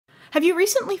Have you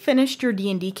recently finished your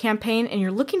D&D campaign and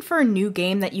you're looking for a new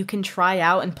game that you can try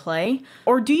out and play?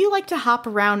 Or do you like to hop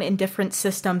around in different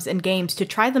systems and games to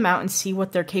try them out and see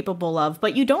what they're capable of,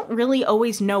 but you don't really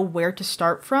always know where to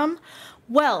start from?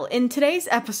 Well, in today's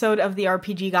episode of the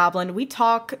RPG Goblin, we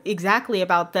talk exactly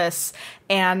about this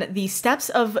and the steps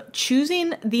of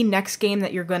choosing the next game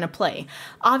that you're going to play.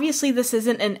 Obviously, this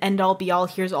isn't an end-all be-all,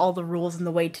 here's all the rules and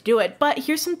the way to do it, but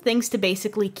here's some things to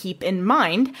basically keep in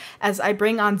mind as I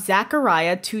bring on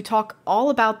Zakariah to talk all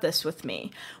about this with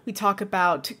me. We talk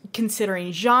about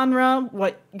considering genre,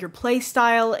 what your play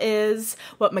style is,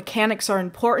 what mechanics are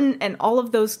important, and all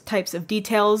of those types of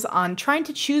details on trying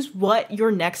to choose what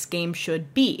your next game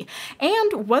should be,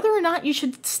 and whether or not you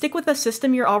should stick with a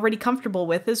system you're already comfortable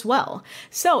with as well.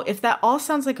 So if that all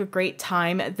sounds like a great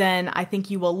time, then I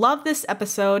think you will love this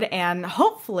episode, and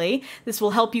hopefully this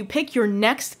will help you pick your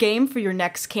next game for your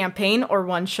next campaign or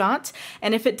one-shot,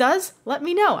 and if it does, let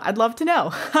me know. I'd love to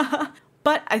know.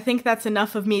 But I think that's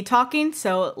enough of me talking,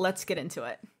 so let's get into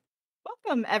it.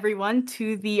 Welcome, everyone,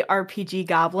 to the RPG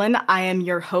Goblin. I am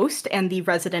your host and the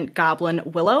resident goblin,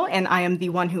 Willow, and I am the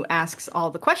one who asks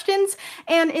all the questions.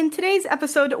 And in today's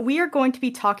episode, we are going to be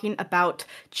talking about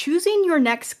choosing your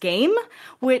next game,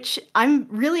 which I'm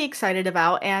really excited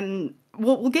about, and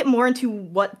we'll get more into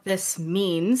what this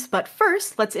means. But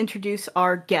first, let's introduce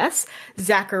our guest,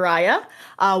 Zakariah.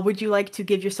 Would you like to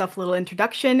give yourself a little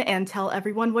introduction and tell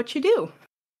everyone what you do?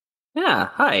 Yeah,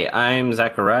 hi, I'm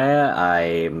Zakariah.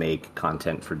 I make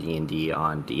content for D&D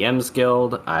on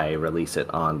DMsGuild. I release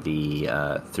it on the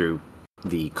through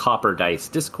the Copper Dice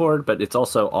Discord, but it's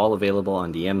also all available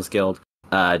on DMsGuild.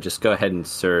 Just go ahead and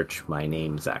search my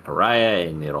name, Zakariah,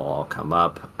 and it'll all come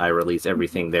up. I release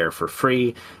everything there for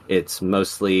free. It's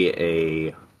mostly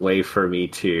a way for me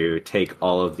to take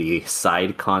all of the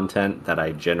side content that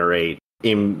I generate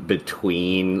in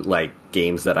between, like,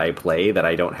 games that I play that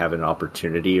I don't have an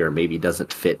opportunity or maybe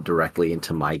doesn't fit directly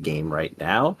into my game right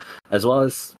now, as well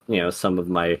as, some of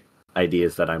my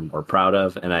ideas that I'm more proud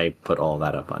of, and I put all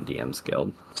that up on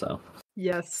DMsGuild. So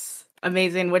yes,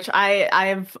 amazing. Which I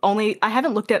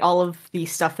haven't looked at all of the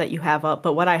stuff that you have up,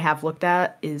 but what I have looked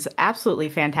at is absolutely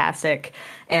fantastic,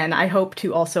 and I hope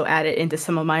to also add it into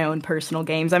some of my own personal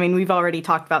games. I mean, we've already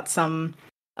talked about some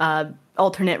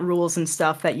alternate rules and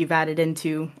stuff that you've added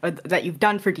into, or that you've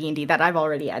done for D&D that I've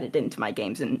already added into my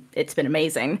games, and it's been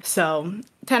amazing. So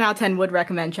 10 out of 10 would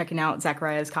recommend checking out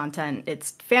Zakariah's content.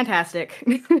 It's fantastic.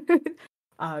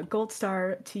 Gold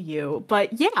star to you.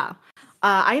 But yeah,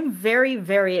 I'm very,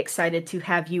 very excited to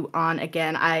have you on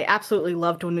again. I absolutely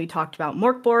loved when we talked about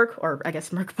Morkborg, or I guess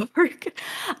Merkborg.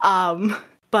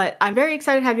 But I'm very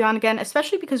excited to have you on again,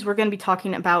 especially because we're going to be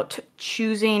talking about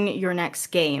choosing your next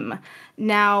game.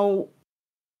 Now,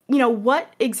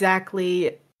 what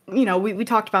exactly, we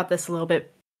talked about this a little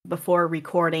bit before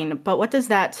recording, but what does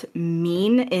that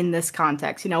mean in this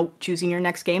context? Choosing your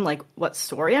next game, like what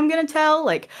story I'm going to tell?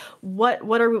 Like what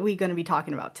are we going to be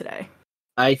talking about today?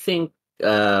 I think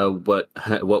what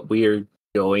we're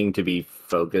going to be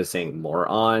focusing more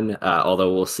on,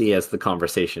 although we'll see as the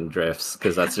conversation drifts,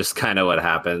 because that's just kind of what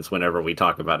happens whenever we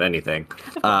talk about anything.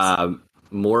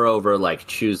 Moreover, like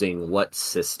choosing what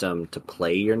system to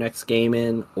play your next game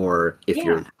in, or if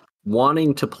you're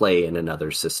wanting to play in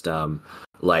another system,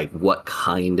 like what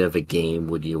kind of a game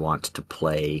would you want to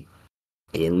play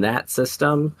in that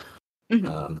system?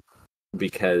 Mm-hmm.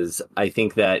 Because I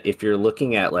think that if you're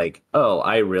looking at like, oh,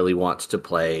 I really want to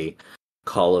play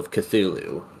Call of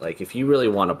Cthulhu. Like, if you really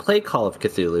want to play Call of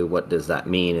Cthulhu, what does that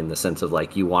mean in the sense of,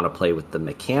 like, you want to play with the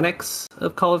mechanics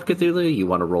of Call of Cthulhu? You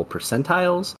want to roll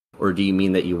percentiles? Or do you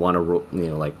mean that you want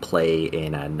to, play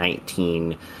in a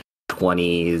 1920s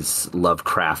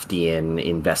Lovecraftian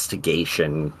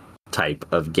investigation type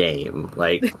of game?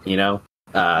 Like, yes,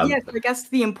 I guess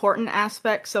the important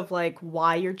aspects of, like,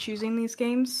 why you're choosing these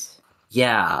games.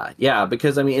 Yeah,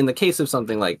 because, I mean, in the case of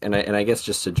something like, and I guess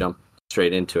just to jump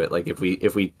straight into it, like if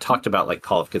we talked about like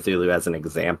Call of Cthulhu as an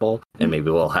example, and maybe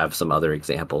we'll have some other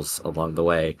examples along the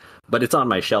way, but it's on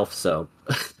my shelf, so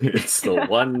it's the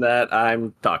one that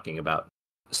I'm talking about.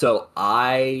 So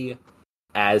I,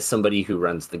 as somebody who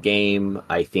runs the game,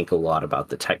 I think a lot about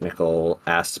the technical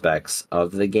aspects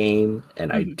of the game,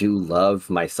 and I do love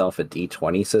myself a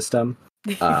D20 system.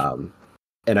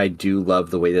 And I do love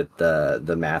the way that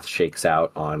the math shakes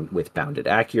out with bounded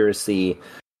accuracy.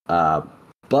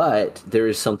 But there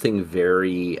is something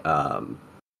very, I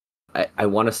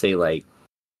want to say like,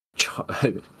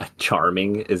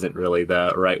 charming isn't really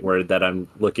the right word that I'm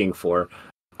looking for.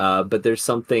 But there's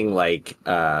something like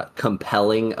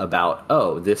compelling about,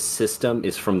 oh, this system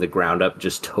is from the ground up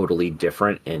just totally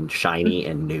different and shiny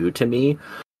and new to me.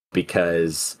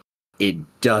 Because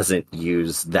it doesn't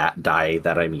use that die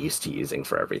that I'm used to using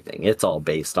for everything. It's all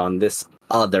based on this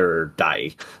other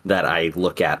die that I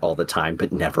look at all the time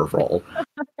but never roll.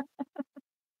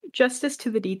 Justice to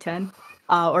the D10.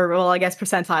 Or, well, I guess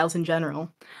percentiles in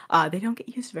general. They don't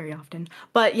get used very often.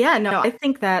 But yeah, no, I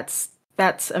think that's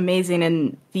amazing.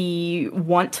 And the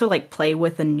want to like play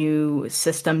with a new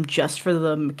system just for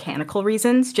the mechanical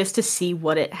reasons, just to see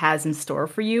what it has in store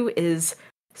for you is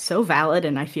so valid.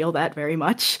 And I feel that very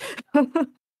much.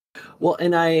 Well,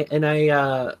 and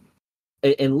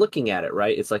looking at it,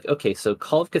 right, it's like, okay, so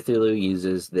Call of Cthulhu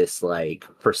uses this like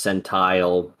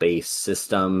percentile based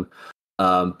system.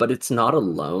 But it's not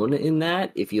alone in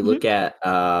that. If you look at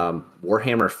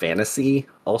Warhammer Fantasy,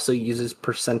 also uses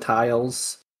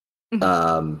percentiles.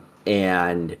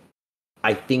 And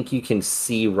I think you can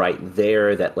see right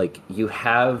there that like you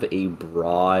have a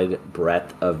broad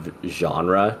breadth of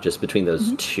genre just between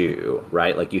those two,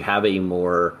 right? Like you have a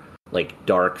more like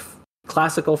dark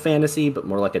classical fantasy, but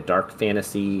more like a dark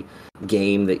fantasy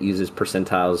game that uses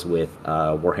percentiles with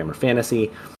Warhammer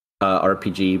Fantasy.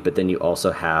 RPG, but then you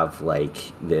also have like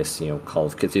this, Call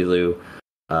of Cthulhu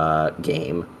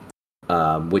game,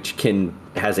 which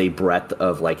has a breadth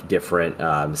of like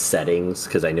different settings.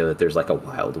 Because I know that there's like a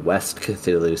Wild West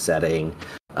Cthulhu setting.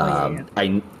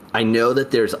 I know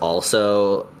that there's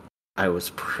also, I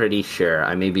was pretty sure,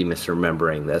 I may be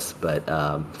misremembering this, but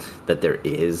that there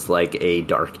is like a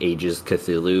Dark Ages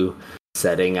Cthulhu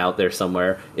setting out there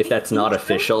somewhere. If that's not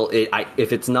official,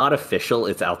 if it's not official,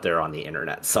 it's out there on the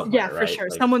internet somewhere. Yeah, for right? sure.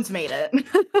 Like, someone's made it.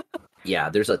 Yeah,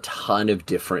 there's a ton of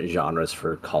different genres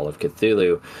for Call of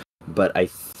Cthulhu, but I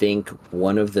think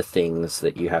one of the things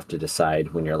that you have to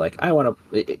decide when you're like,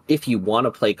 if you want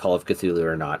to play Call of Cthulhu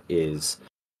or not, is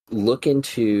look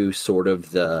into sort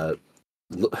of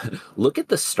look at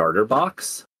the starter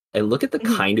box and look at the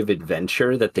kind of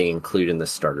adventure that they include in the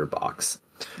starter box.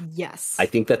 Yes. I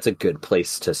think that's a good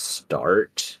place to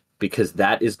start, because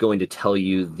that is going to tell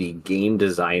you the game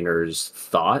designer's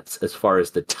thoughts as far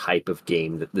as the type of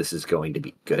game that this is going to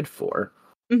be good for.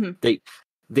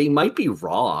 They might be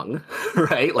wrong,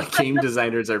 right? Like game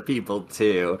designers are people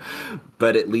too.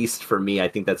 But at least for me, I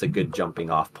think that's a good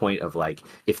jumping off point of like,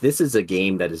 if this is a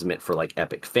game that is meant for like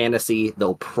epic fantasy,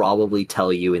 they'll probably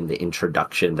tell you in the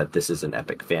introduction that this is an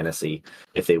epic fantasy.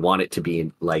 If they want it to be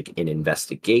like an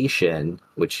investigation,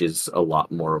 which is a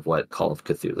lot more of what Call of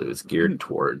Cthulhu is geared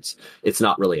towards, it's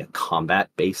not really a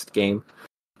combat-based game.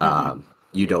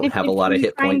 You don't have a lot of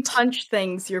hit points. If you punch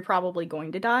things, you're probably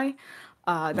going to die.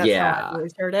 That's how I've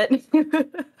always heard it.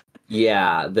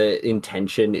 Yeah, the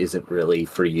intention isn't really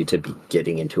for you to be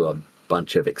getting into a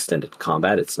bunch of extended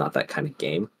combat. It's not that kind of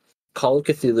game. Call of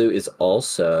Cthulhu is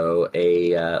also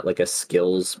a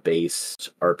skills-based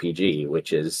RPG,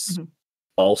 which is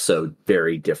also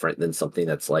very different than something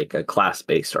that's like a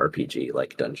class-based RPG,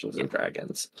 like Dungeons and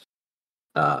Dragons.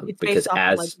 It's based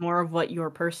off like more of what your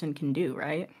person can do,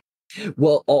 right?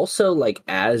 Well, also, like,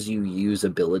 as you use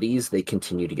abilities, they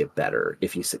continue to get better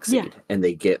if you succeed, and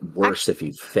they get worse if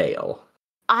you fail.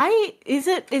 Is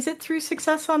it through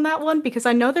success on that one? Because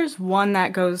I know there's one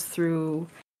that goes through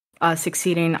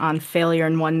succeeding on failure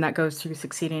and one that goes through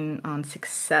succeeding on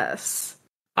success.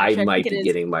 I might be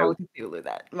getting my Cthulhu,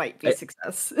 that might be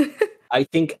success. I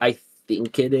think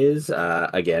it is.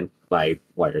 Again, my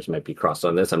wires might be crossed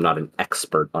on this. I'm not an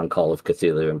expert on Call of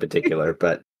Cthulhu in particular,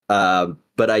 but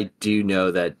I do know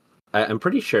that I'm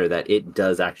pretty sure that it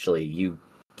does actually, you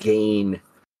gain,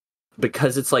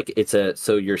 because it's like,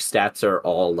 so your stats are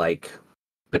all like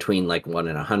between like 1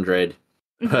 and 100.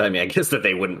 I mean, I guess that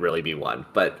they wouldn't really be 1,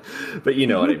 but you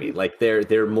know what I mean? Like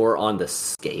they're more on the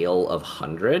scale of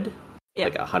 100,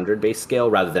 like a 100 base scale,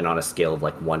 rather than on a scale of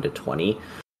like 1 to 20.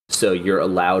 So you're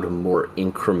allowed more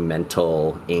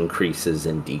incremental increases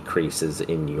and decreases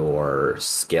in your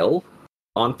skill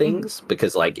on things,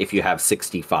 because like if you have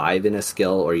 65 in a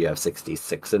skill or you have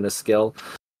 66 in a skill,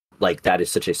 like that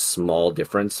is such a small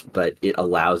difference, but it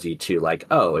allows you to like,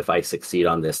 oh, if I succeed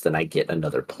on this, then I get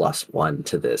another +1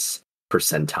 to this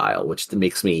percentile, which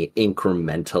makes me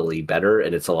incrementally better.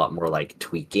 And it's a lot more like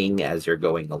tweaking as you're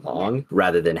going along,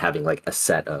 rather than having like a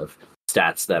set of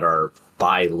stats that are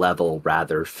by level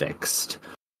rather fixed.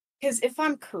 Because if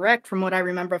I'm correct from what I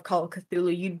remember of Call of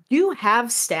Cthulhu, you do have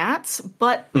stats,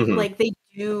 but like they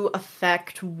do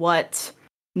affect what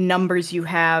numbers you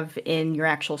have in your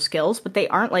actual skills, but they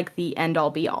aren't like the end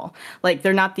all be all. Like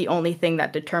they're not the only thing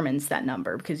that determines that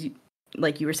number, because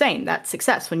like you were saying, that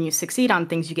success, when you succeed on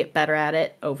things, you get better at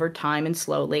it over time and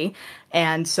slowly.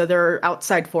 And so there are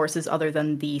outside forces other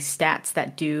than the stats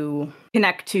that do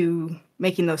connect to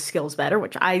making those skills better,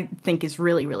 which I think is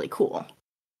really, really cool.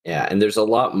 Yeah, and there's a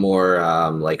lot more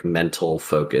like mental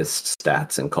focused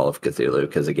stats in Call of Cthulhu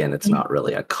because again, it's not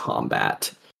really a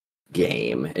combat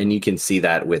game, and you can see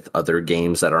that with other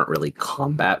games that aren't really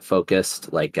combat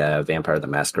focused. Like Vampire the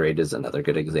Masquerade is another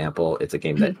good example. It's a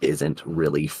game that isn't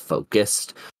really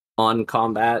focused on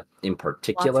combat in Lots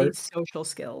particular. of social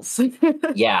skills.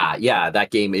 Yeah, that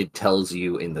game, it tells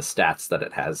you in the stats that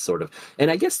it has sort of,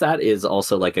 and I guess that is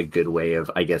also like a good way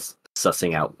of, I guess,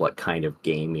 sussing out what kind of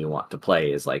game you want to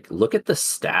play is like, look at the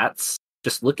stats,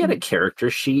 just look at a character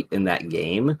sheet in that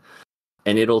game,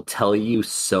 and it'll tell you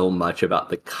so much about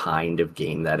the kind of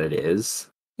game that it is.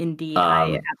 Indeed,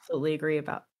 I absolutely agree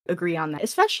on that.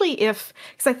 Especially if,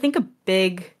 because I think a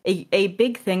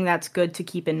big thing that's good to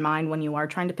keep in mind when you are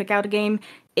trying to pick out a game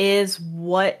is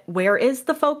where is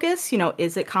the focus? You know,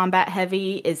 is it combat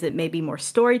heavy? Is it maybe more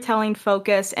storytelling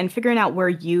focused? And figuring out where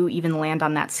you even land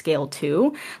on that scale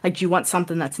too. Like, do you want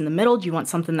something that's in the middle? Do you want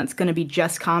something that's going to be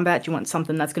just combat? Do you want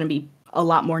something that's going to be a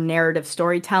lot more narrative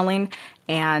storytelling?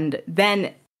 And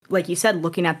then, like you said,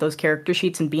 looking at those character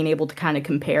sheets and being able to kind of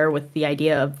compare with the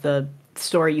idea of the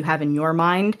story you have in your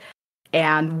mind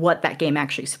and what that game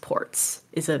actually supports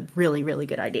is a really, really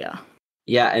good idea.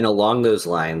 Yeah, and along those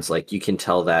lines, like you can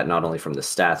tell that not only from the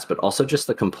stats, but also just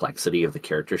the complexity of the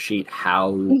character sheet,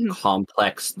 how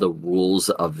complex the rules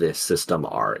of this system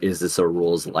are. Is this a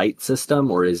rules light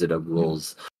system or is it a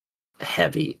rules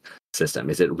heavy system?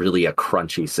 Is it really a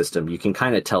crunchy system? You can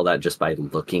kind of tell that just by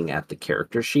looking at the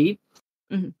character sheet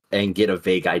and get a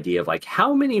vague idea of like,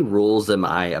 how many rules am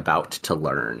I about to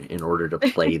learn in order to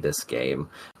play this game?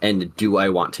 And do I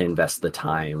want to invest the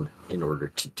time in order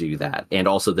to do that? And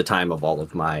also the time of all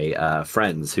of my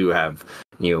friends who have,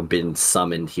 been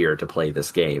summoned here to play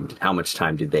this game. How much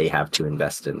time do they have to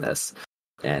invest in this?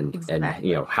 And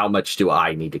how much do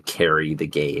I need to carry the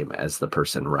game as the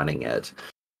person running it?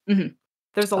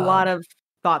 There's a lot of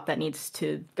thought that needs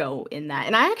to go in that.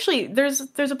 And I actually, there's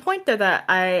a point there that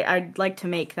I'd like to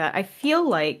make, that I feel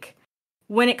like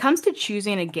when it comes to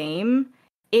choosing a game,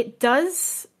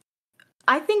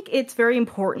 I think it's very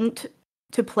important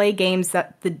to play games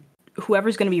that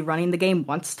whoever's going to be running the game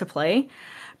wants to play,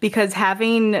 because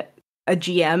having a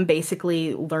GM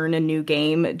basically learn a new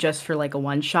game just for like a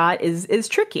one shot is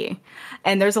tricky.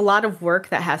 And there's a lot of work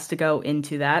that has to go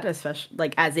into that, especially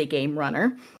like as a game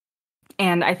runner.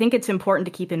 And I think it's important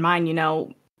to keep in mind,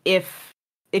 if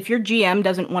your GM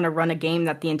doesn't want to run a game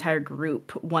that the entire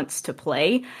group wants to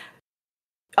play,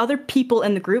 other people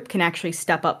in the group can actually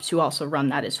step up to also run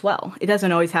that as well. It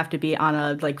doesn't always have to be on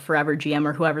a like forever GM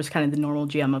or whoever's kind of the normal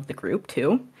GM of the group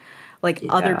too. Like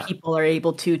other people are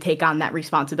able to take on that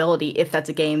responsibility if that's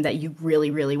a game that you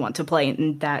really, really want to play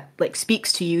and that like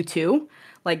speaks to you too.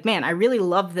 Like, man, I really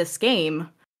love this game.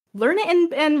 Learn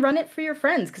it and run it for your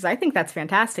friends, because I think that's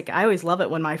fantastic. I always love it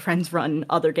when my friends run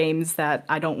other games that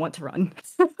I don't want to run.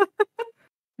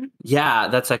 Yeah,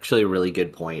 that's actually a really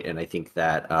good point, and I think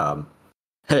that I'll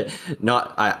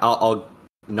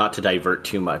not to divert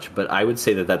too much, but I would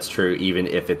say that that's true even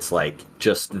if it's like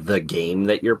just the game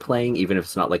that you're playing, even if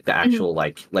it's not like the actual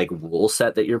like rule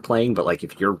set that you're playing, but like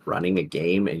if you're running a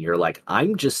game and you're like,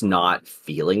 I'm just not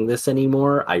feeling this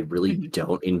anymore, I really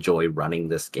don't enjoy running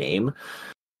this game.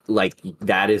 Like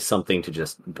that is something to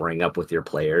just bring up with your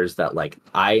players, that like,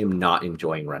 I am not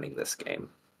enjoying running this game,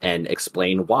 and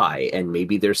explain why. And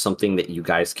maybe there's something that you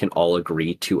guys can all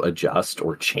agree to adjust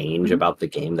or change about the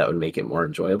game that would make it more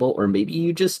enjoyable. Or maybe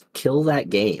you just kill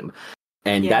that game.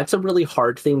 And that's a really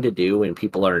hard thing to do when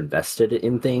people are invested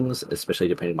in things, especially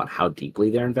depending on how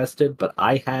deeply they're invested. But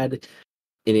I had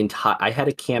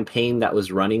a campaign that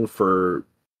was running for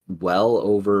well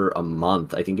over a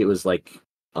month. I think it was like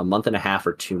a month and a half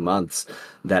or 2 months,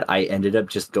 that I ended up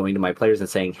just going to my players and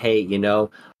saying, hey,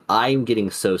 I'm getting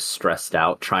so stressed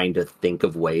out trying to think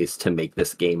of ways to make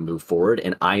this game move forward,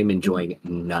 and I'm enjoying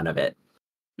none of it.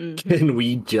 Can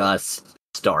we just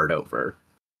start over?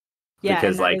 Yeah,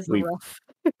 Because and that is rough.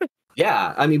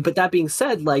 Yeah, I mean, but that being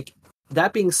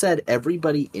said,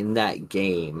 everybody in that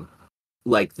game,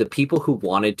 like the people who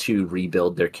wanted to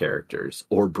rebuild their characters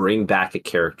or bring back a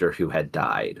character who had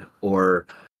died, or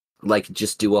like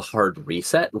just do a hard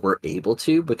reset, were able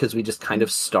to, because we just kind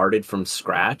of started from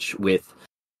scratch with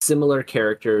similar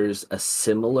characters, a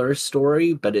similar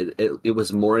story, but it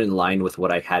was more in line with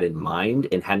what I had in mind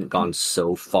and hadn't gone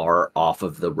so far off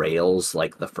of the rails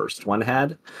like the first one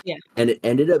had. Yeah. And it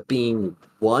ended up being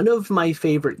one of my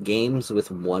favorite games,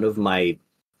 with one of my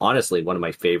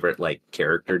favorite like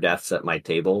character deaths at my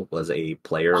table was a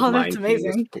player of mine. That's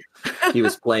amazing. He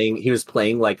was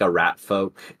playing like a rat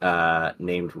folk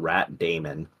named Rat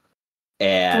Damon.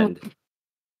 And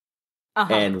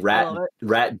Uh-huh. and I Rat love it.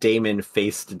 Rat Damon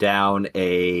faced down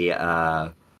a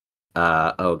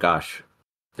oh gosh,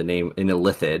 the name in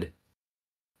Illithid,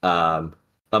 a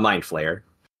mind flayer,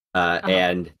 Uh-huh.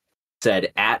 and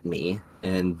said at me,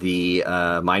 and the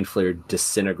mind flayer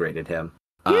disintegrated him.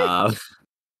 Uh,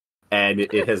 and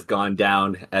it has gone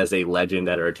down as a legend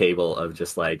at our table of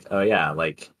just like, oh yeah,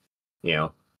 like, you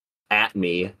know, at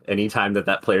me. Anytime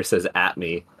that player says at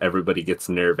me, everybody gets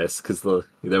nervous because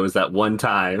there was that one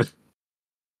time.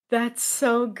 That's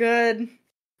so good.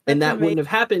 And That's that wouldn't amazing. have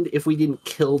happened if we didn't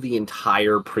kill the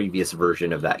entire previous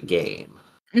version of that game.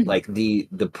 Mhm. Like the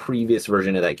previous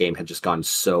version of that game had just gone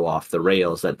so off the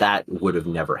rails that would have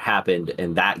never happened,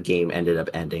 and that game ended up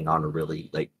ending on a really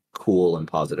like cool and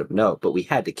positive note. But we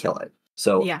had to kill it.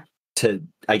 So Yeah. to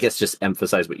I guess just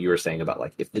emphasize what you were saying about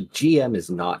like if the GM is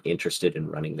not interested in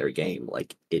running their game,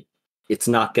 like it's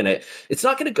not gonna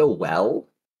go well.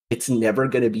 It's never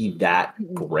gonna be that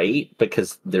Mhm. great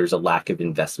because there's a lack of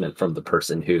investment from the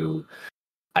person who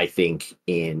I think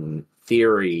in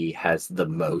theory has the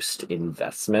most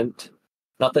investment.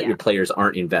 Not that Yeah. your players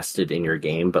aren't invested in your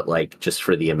game, but like just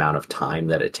for the amount of time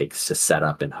that it takes to set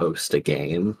up and host a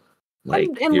game, like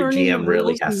And your learning the GM really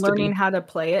rules and has to learning be. how to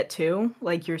play it too,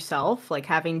 like yourself, like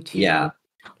having to Yeah.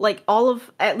 like all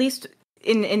of at least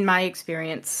in my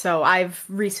experience. So I've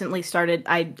recently started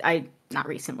I not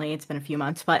recently, it's been a few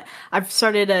months, but I've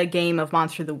started a game of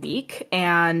Monster of the Week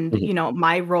and Mhm.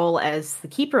 my role as the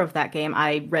keeper of that game,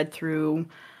 I read through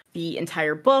the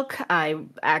entire book. I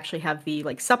actually have the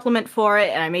like supplement for it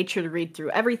and I made sure to read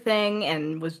through everything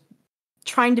and was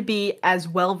trying to be as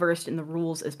well versed in the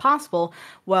rules as possible,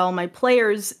 while my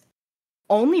players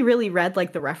only really read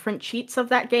like the reference sheets of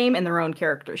that game and their own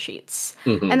character sheets.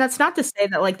 And Mhm. that's not to say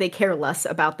that like they care less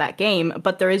about that game,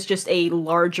 but there is just a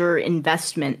larger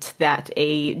investment that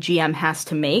a GM has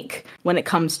to make when it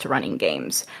comes to running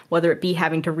games, whether it be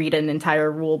having to read an entire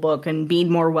rule book and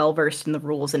being more well versed in the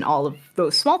rules and all of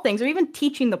those small things, or even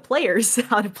teaching the players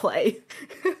how to play.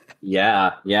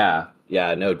 Yeah,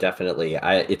 no, definitely.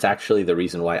 It's actually the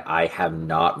reason why I have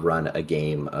not run a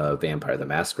game of Vampire the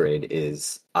Masquerade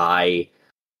is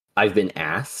I've been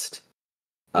asked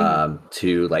Mhm.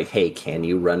 to like, hey, can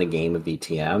you run a game of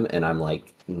VTM? And I'm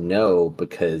like, no,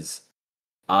 because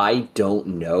I don't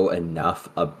know enough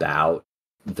about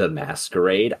the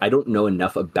Masquerade. I don't know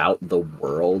enough about the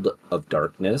world of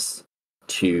darkness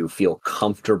to feel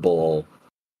comfortable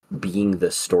being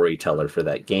the storyteller for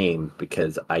that game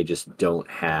because I just don't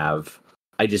have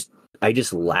I just I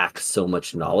just lack so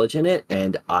much knowledge in it,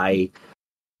 and I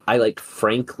like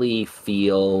frankly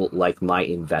feel like my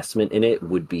investment in it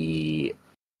would be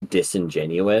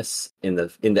disingenuous in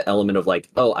the element of like,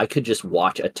 oh, I could just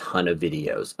watch a ton of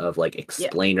videos of like Yeah.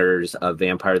 explainers of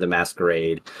Vampire the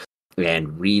Masquerade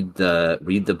and read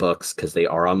the books because they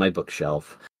are on my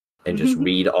bookshelf and just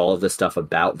read all of the stuff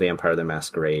about Vampire the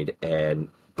Masquerade, and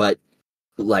but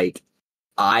like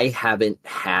I haven't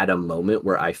had a moment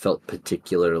where I felt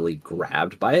particularly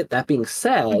grabbed by it. That being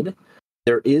said,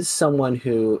 there is someone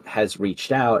who has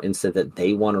reached out and said that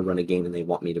they want to run a game and they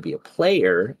want me to be a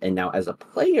player. And now, as a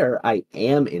player, I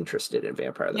am interested in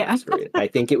Vampire the Yeah. Masquerade. I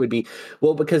think it would be,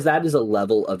 well, because that is a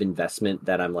level of investment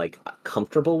that I'm like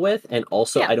comfortable with. And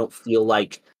also, Yeah. I don't feel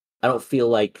like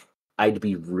I'd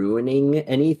be ruining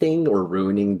anything or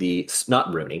ruining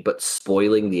not ruining, but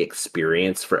spoiling the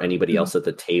experience for anybody Mhm. else at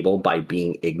the table by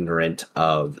being ignorant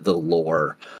of the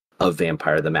lore of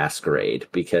Vampire the Masquerade.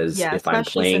 Because Yeah, if I'm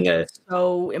especially playing since a it's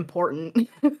so important.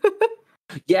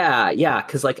 yeah,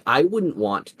 because like I wouldn't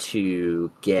want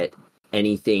to get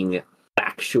anything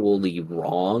factually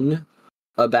wrong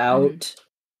Mhm. about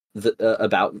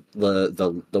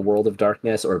the world of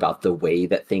darkness or about the way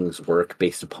that things work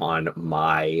based upon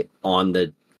my on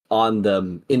the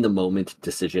in the moment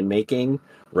decision making,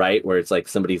 right? Where it's like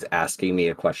somebody's asking me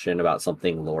a question about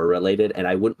something lore related, and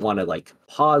I wouldn't want to like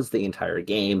pause the entire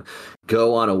game,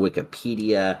 go on a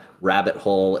Wikipedia rabbit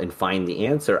hole and find the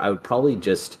answer. I would probably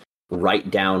just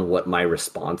write down what my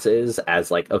response is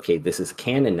as like, okay, this is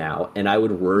canon now. And I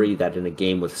would worry that in a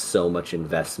game with so much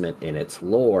investment in its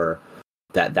lore,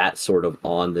 that sort of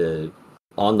on the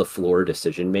floor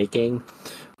decision making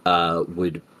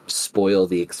would spoil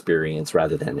the experience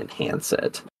rather than enhance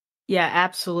it. Yeah,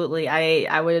 absolutely.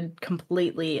 I would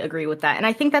completely agree with that. And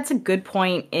I think that's a good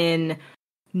point in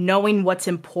knowing what's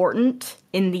important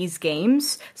in these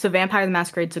games. So Vampire the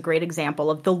Masquerade's a great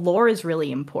example of the lore is really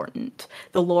important.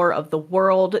 The lore of the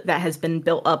world that has been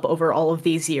built up over all of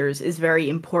these years is very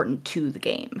important to the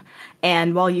game.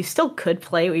 And while you still could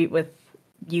play with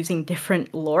using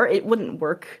different lore, it wouldn't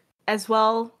work as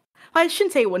well. I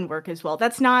shouldn't say it wouldn't work as well.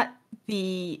 That's not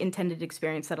the intended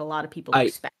experience that a lot of people I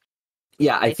expect.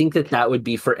 Yeah, I think that would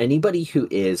be for anybody who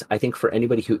is, I think for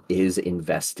anybody who is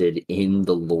invested in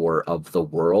the lore of the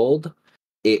world,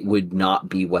 it would not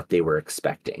be what they were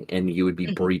expecting. And you would be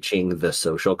Mhm. breaching the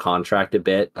social contract a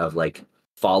bit of like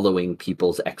following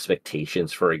people's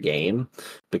expectations for a game,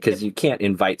 because Yep. you can't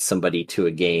invite somebody to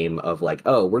a game of like,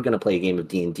 oh, we're going to play a game of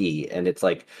D&D. And it's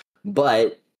like,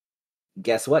 but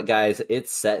guess what, guys?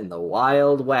 It's set in the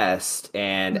Wild West,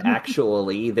 and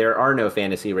actually, there are no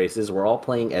fantasy races. We're all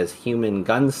playing as human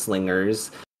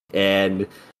gunslingers, and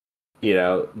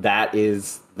that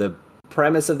is the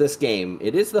premise of this game.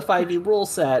 It is the 5e rule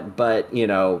set, but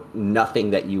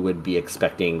nothing that you would be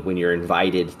expecting when you're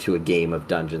invited to a game of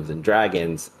Dungeons and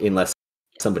Dragons, unless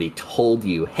somebody told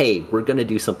you, hey, we're going to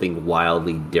do something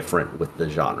wildly different with the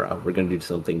genre. We're going to do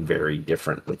something very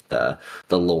different with the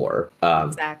lore.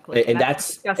 Exactly. And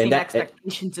that's discussing that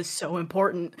expectations is so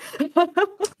important.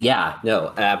 yeah,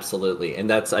 no, absolutely. And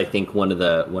that's, I think, one of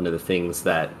the things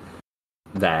that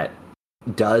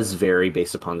does vary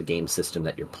based upon the game system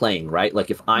that you're playing, right? Like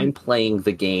if I'm playing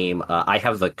the game, I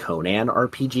have the Conan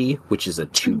RPG, which is a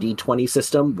 2D20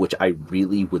 system, which I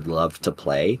really would love to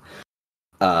play.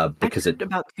 Because I've heard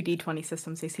about 2D20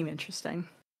 systems, they seem interesting.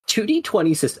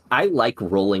 2D20 system, I like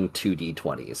rolling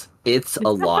 2D20s. It's a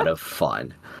lot of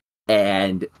fun.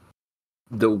 And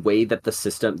the way that the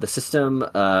system,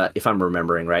 if I'm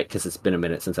remembering right, because it's been a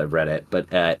minute since I've read it, but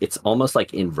it's almost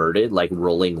like inverted, like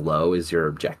rolling low is your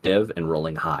objective and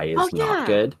rolling high is not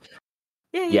good.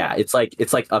 Yeah, it's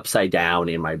like upside down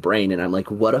in my brain, and I'm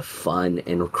like, what a fun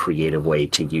and creative way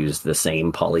to use the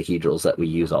same polyhedrals that we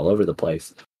use all over the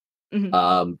place.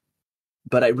 Mm-hmm.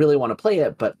 But I really want to play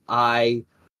it, but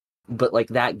like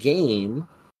that game,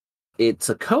 it's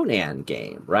a Conan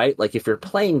game, right? Like if you're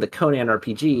playing the Conan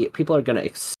RPG, people are going to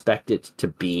expect it to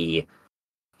be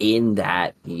in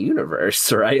that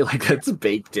universe, right? Like that's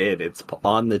baked in. It's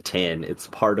on the tin. It's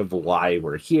part of why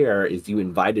we're here. Is you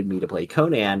invited me to play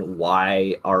Conan.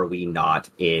 Why are we not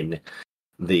in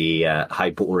the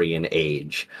Hyborian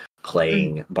age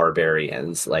playing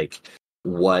barbarians? Like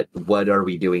what are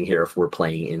we doing here if we're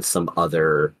playing in some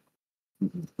other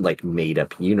like made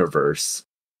up universe?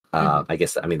 I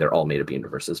guess, I mean, they're all made up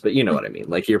universes, but you know what I mean?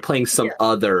 Like, you're playing some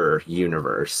other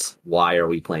universe. Why are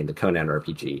we playing the Conan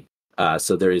RPG?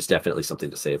 So there is definitely something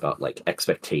to say about, like,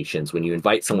 expectations. When you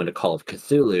invite someone to Call of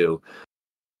Cthulhu,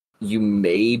 you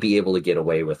may be able to get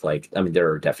away with, like, I mean, there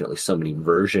are definitely so many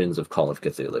versions of Call of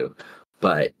Cthulhu,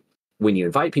 but when you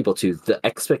invite people to, the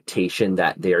expectation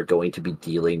that they are going to be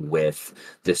dealing with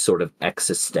this sort of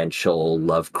existential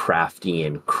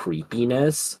Lovecraftian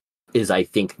creepiness is, I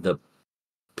think, the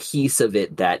piece of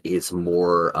it that is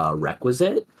more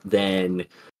requisite than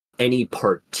any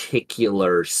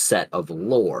particular set of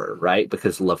lore, right?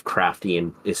 Because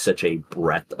Lovecraftian is such a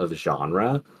breadth of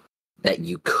genre that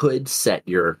you could set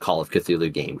your Call of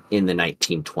Cthulhu game in the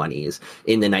 1920s,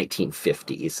 in the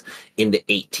 1950s, in the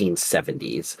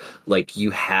 1870s. Like,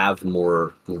 you have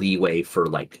more leeway for,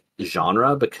 like,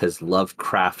 genre because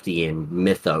Lovecraftian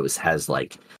mythos has,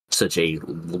 like, such a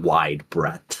wide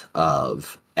breadth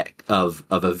of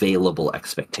available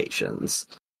expectations.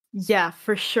 Yeah,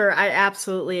 for sure. I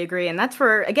absolutely agree. And that's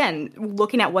where, again,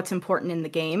 looking at what's important in the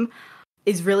game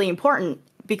is really important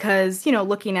because,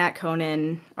 looking at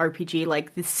Conan RPG,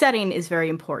 like the setting is very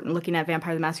important. Looking at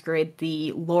Vampire the Masquerade,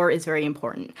 the lore is very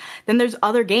important. Then there's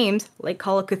other games like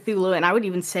Call of Cthulhu, and I would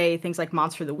even say things like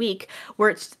Monster of the Week, where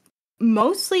it's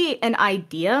mostly an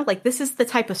idea. Like, this is the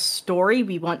type of story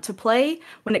we want to play.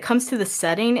 When it comes to the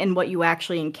setting and what you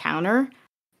actually encounter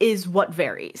is what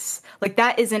varies. Like,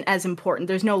 that isn't as important.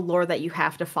 There's no lore that you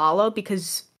have to follow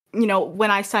because, when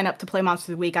I sign up to play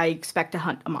Monster of the Week, I expect to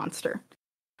hunt a monster.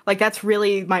 Like, that's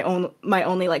really my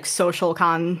only like social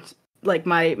like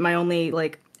my only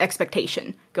like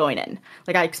expectation going in.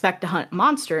 Like, I expect to hunt a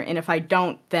monster, and if I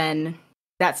don't, then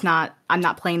I'm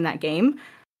not playing that game.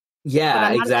 Yeah, But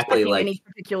I'm not exactly. expecting Like, any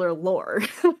particular lore.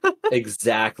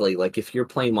 exactly. Like, if you're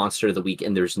playing Monster of the Week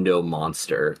and there's no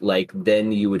monster, like,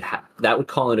 then you would that would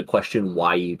call into question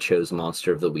why you chose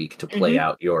Monster of the Week to play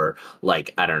out your,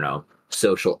 like, I don't know,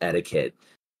 social etiquette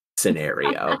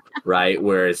scenario, right?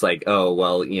 Where it's like, oh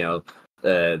well,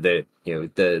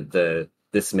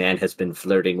 this man has been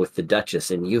flirting with the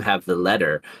Duchess, and you have the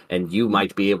letter, and you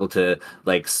might be able to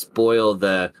like spoil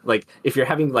the, like, if you're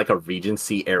having like a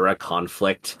Regency era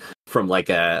conflict from like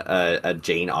a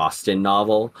Jane Austen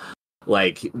novel,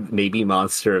 like maybe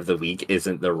Monster of the Week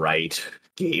isn't the right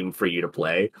game for you to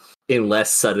play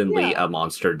unless suddenly a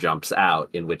monster jumps out,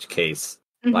 in which case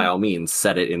by all means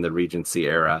set it in the Regency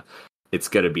era. It's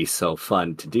going to be so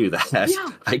fun to do that.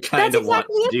 Yeah, I kind of want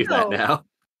to do that now.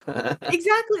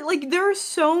 Exactly. Like there are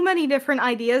so many different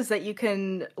ideas that you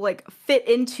can like fit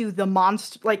into the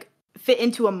monster, like fit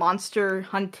into a monster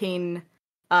hunting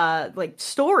like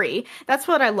story. That's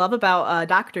what I love about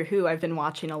Doctor Who. I've been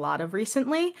watching a lot of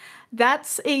recently.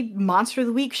 That's a Monster of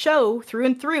the Week show through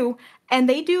and through, and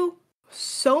they do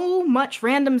so much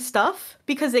random stuff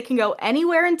because it can go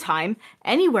anywhere in time,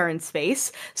 anywhere in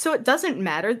space. So it doesn't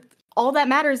matter. All that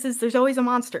matters is there's always a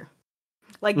monster.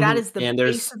 Like that Mhm. is the And base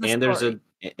there's of the and there's story.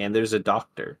 a and there's a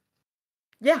doctor.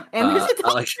 Yeah, and there's a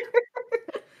Like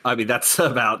I mean, that's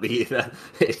about the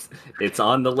it's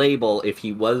on the label. If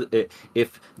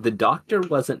the doctor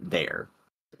wasn't there,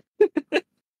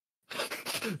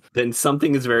 then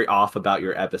something is very off about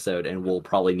your episode, and we'll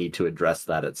probably need to address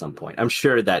that at some point. I'm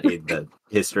sure that in the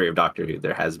history of Doctor Who,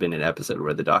 there has been an episode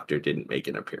where the doctor didn't make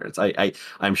an appearance.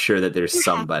 I'm sure that there's there has to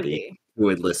somebody be. who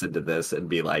would listen to this and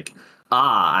be like,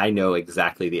 "Ah, I know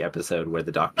exactly the episode where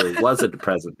the doctor wasn't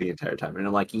present the entire time." And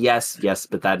I'm like, "Yes, yes,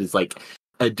 but that is like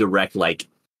a direct like,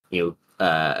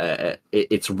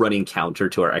 it's running counter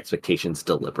to our expectations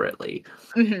deliberately."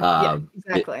 Yeah, Um, it,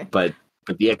 exactly. but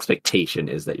the expectation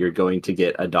is that you're going to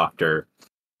get a doctor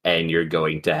and you're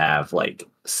going to have like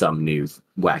some new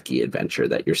wacky adventure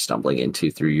that you're stumbling into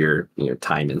through your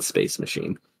time and space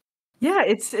machine. Yeah,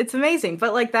 it's amazing.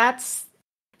 But like that's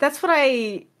what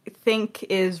I think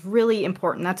is really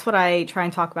important. That's what I try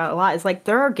and talk about a lot is like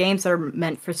there are games that are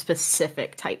meant for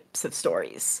specific types of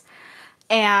stories.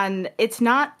 And it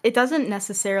doesn't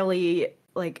necessarily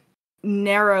like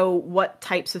narrow what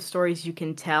types of stories you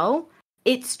can tell.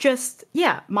 It's just,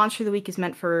 yeah, Monster of the Week is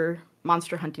meant for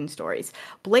monster hunting stories.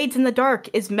 Blades in the Dark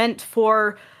is meant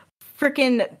for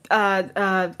freaking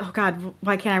oh god,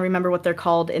 why can't I remember what they're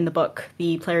called in the book?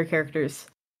 The player characters.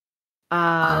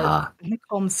 Ah, I'm gonna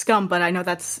call them Scum, but I know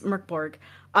that's Merkborg.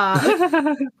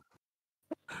 Uh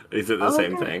is it the oh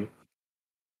same god. thing?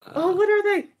 Oh, Uh, what are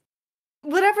they?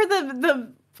 Whatever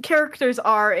the characters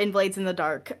are in Blades in the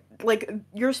Dark. Like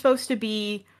you're supposed to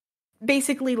be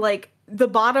basically like the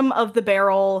bottom of the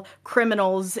barrel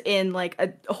criminals in like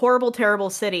a horrible, terrible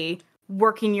city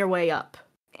working your way up.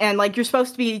 And like you're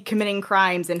supposed to be committing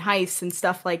crimes and heists and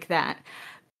stuff like that.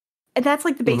 And that's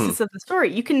like the mhm. basis of the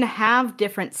story. You can have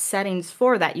different settings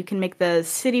for that. You can make the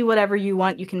city whatever you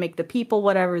want. You can make the people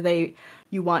whatever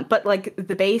you want. But like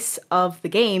the base of the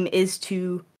game is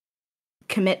to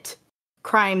commit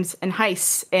crimes and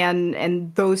heists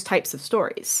and those types of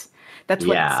stories. That's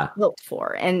what it's Yeah. built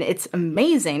for. And it's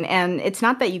amazing. And it's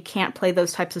not that you can't play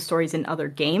those types of stories in other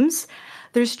games.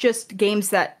 There's just games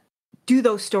that do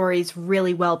those stories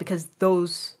really well because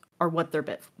those are what they're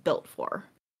built for.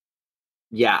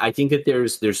 Yeah, I think that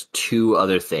there's two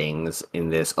other things in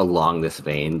this along this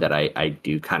vein that I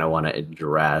do kind of want to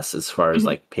address as far as Mhm.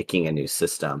 like picking a new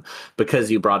system. Because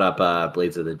you brought up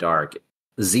Blades of the Dark.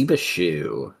 Ziba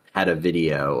Shu had a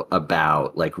video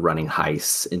about like running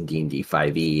heists in D&D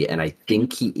 5e, and I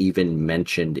think he even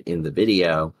mentioned in the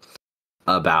video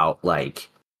about like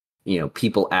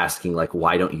people asking like,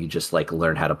 why don't you just like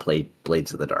learn how to play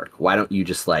Blades of the Dark? Why don't you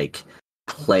just like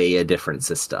play a different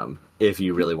system if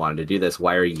you really wanted to do this?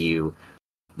 Why are you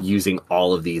using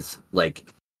all of these like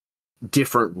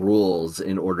different rules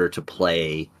in order to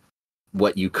play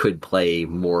what you could play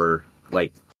more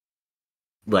like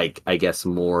I guess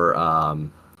more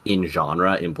in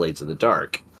genre in Blades of the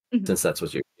Dark, Mhm. since that's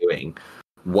what you're doing?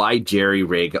 Why jerry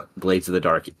rig Blades of the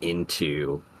Dark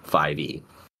into 5e?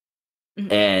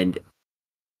 Mhm. And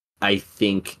I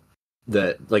think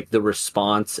the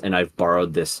response, and I've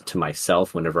borrowed this to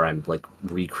myself whenever I'm like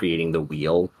recreating the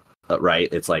wheel, right?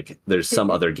 It's like there's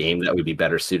some other game that would be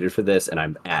better suited for this, and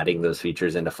I'm adding those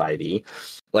features into 5e.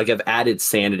 Like I've added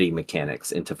sanity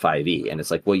mechanics into 5e, and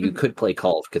it's like, well, you Mhm. could play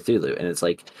Call of Cthulhu, and it's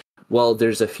like, well,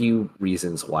 there's a few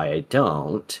reasons why I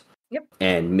don't. Yep.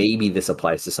 And maybe this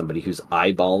applies to somebody who's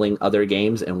eyeballing other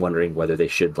games and wondering whether they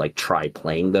should like try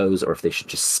playing those or if they should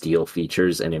just steal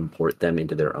features and import them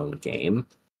into their own game.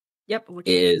 Yep. Which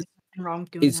Is there's nothing wrong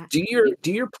with doing is that.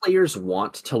 do your players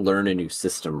want to learn a new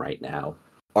system right now?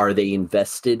 Are they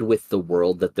invested with the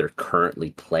world that they're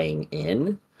currently playing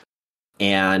in?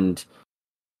 And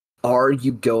are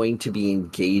you going to be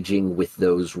engaging with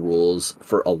those rules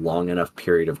for a long enough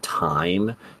period of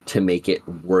time to make it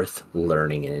worth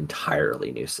learning an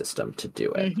entirely new system to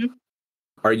do it? Hmm.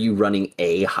 Are you running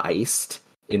a heist?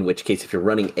 In which case, if you're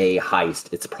running a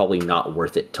heist, it's probably not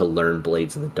worth it to learn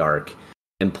Blades in the Dark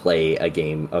and play a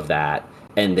game of that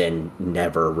and then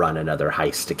never run another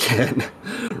heist again,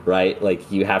 right?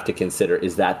 Like, you have to consider,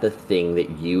 is that the thing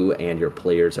that you and your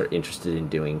players are interested in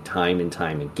doing time and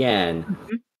time again?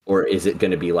 Or is it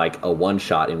going to be like a one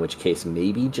shot, in which case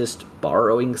maybe just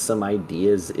borrowing some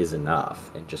ideas is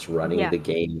enough and just running the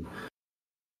game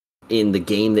in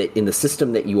the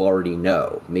system that you already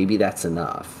know. Maybe that's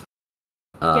enough.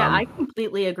 Yeah, I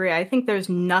completely agree. I think there's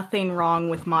nothing wrong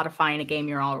with modifying a game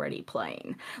you're already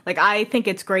playing. Like, I think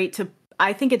it's great to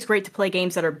play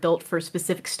games that are built for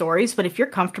specific stories, but if you're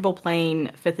comfortable playing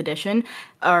 5th edition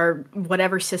or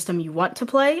whatever system you want to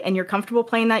play, and you're comfortable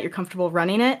playing that, you're comfortable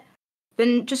running it,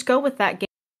 then just go with that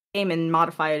game and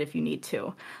modify it if you need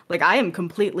to. Like, I am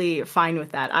completely fine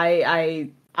with that. I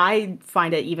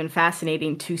find it even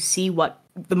fascinating to see what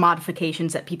the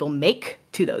modifications that people make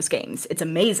to those games. It's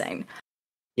amazing.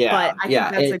 Yeah, but I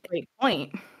think that's a great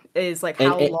point. Is like,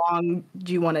 how long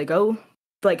do you want to go?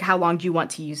 Like, how long do you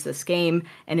want to use this game,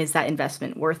 and is that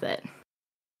investment worth it?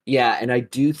 Yeah, and I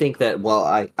do think that,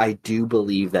 I do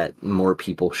believe that more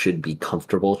people should be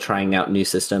comfortable trying out new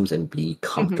systems and be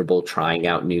comfortable trying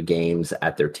out new games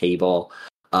at their table.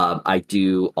 I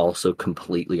do also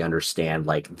completely understand,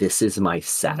 like, this is my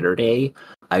Saturday.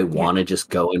 I want to just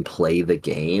go and play the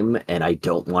game, and I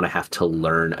don't want to have to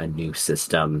learn a new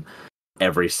system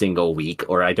every single week,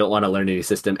 or I don't want to learn a new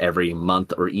system every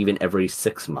month or even every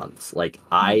 6 months. Like,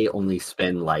 I only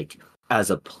spend, like,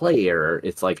 as a player,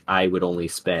 it's like I would only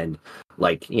spend,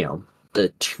 like,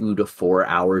 the 2 to 4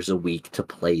 hours a week to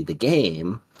play the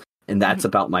game, and that's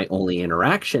about my only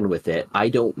interaction with it. I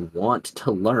don't want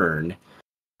to learn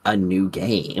a new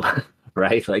game,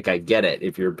 right? Like, I get it.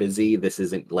 If you're busy, this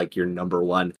isn't like your number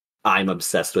one, I'm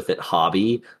obsessed with it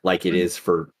hobby, like it is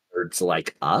for nerds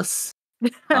like us.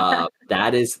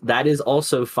 That is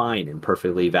also fine and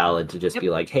perfectly valid to just be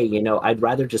like, hey, I'd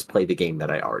rather just play the game that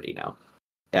I already know.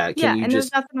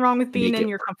 There's nothing wrong with being in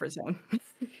your comfort zone.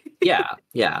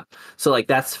 Yeah. So, like,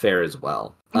 that's fair as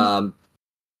well. On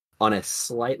a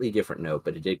slightly different note,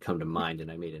 but it did come to mind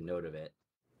and I made a note of it.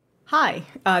 Hi,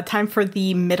 time for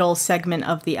the middle segment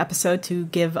of the episode to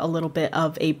give a little bit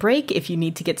of a break. If you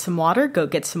need to get some water, go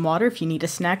get some water. If you need a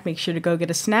snack, make sure to go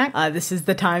get a snack. This is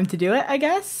the time to do it, I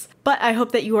guess. But I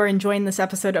hope that you are enjoying this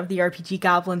episode of the RPG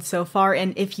Goblin so far,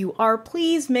 and if you are,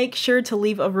 please make sure to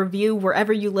leave a review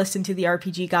wherever you listen to the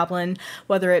RPG Goblin,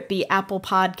 whether it be Apple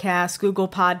Podcasts, Google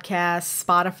Podcasts,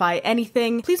 Spotify,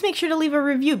 anything. Please make sure to leave a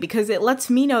review because it lets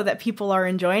me know that people are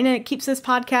enjoying it. It keeps this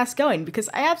podcast going because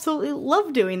I absolutely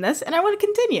love doing this and I want to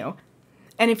continue.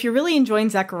 And if you're really enjoying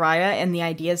Zakariah and the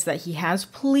ideas that he has,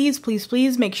 please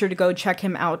make sure to go check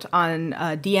him out on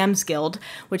DMsGuild,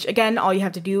 which, again, all you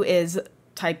have to do is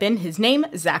type in his name,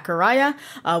 Zakariah,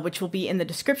 which will be in the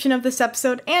description of this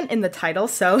episode and in the title,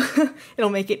 so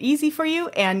it'll make it easy for you,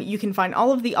 and you can find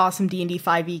all of the awesome D&D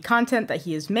 5e content that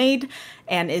he has made,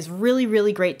 and is really,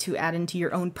 really great to add into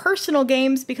your own personal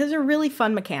games because they're really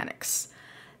fun mechanics.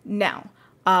 Now,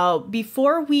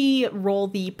 before we roll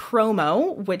the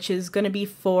promo, which is going to be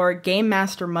for Game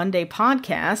Master Monday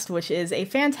podcast, which is a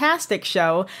fantastic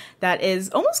show that is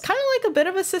almost kind of like a bit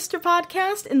of a sister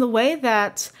podcast in the way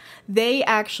that they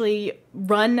actually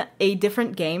run a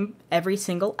different game every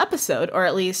single episode, or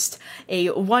at least a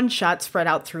one-shot spread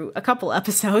out through a couple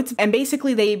episodes. And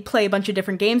basically they play a bunch of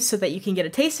different games so that you can get a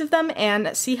taste of them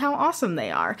and see how awesome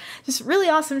they are. Just really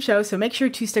awesome show, so make sure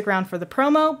to stick around for the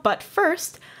promo. But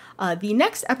first, the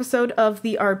next episode of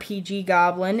the RPG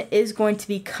Goblin is going to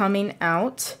be coming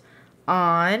out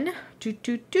on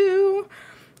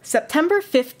September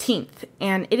 15th,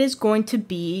 and it is going to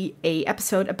be a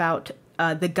episode about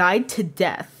The Guide to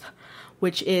Death,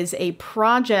 which is a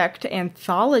project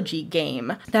anthology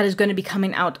game that is going to be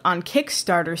coming out on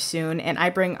Kickstarter soon, and I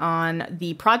bring on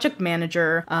the project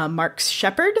manager, Mark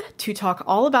Shepard, to talk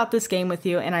all about this game with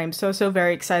you, and I am so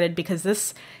very excited because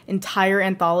this entire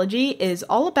anthology is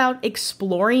all about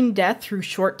exploring death through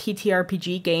short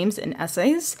TTRPG games and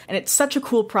essays, and it's such a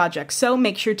cool project, so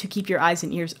make sure to keep your eyes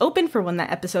and ears open for when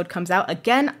that episode comes out,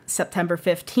 again, September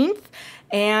 15th.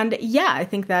 And yeah, I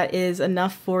think that is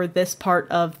enough for this part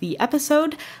of the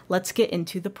episode. Let's get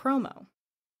into the promo.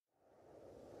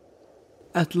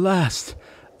 At last,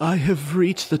 I have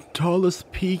reached the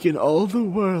tallest peak in all the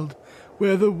world,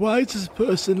 where the wisest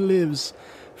person lives.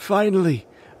 Finally,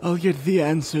 I'll get the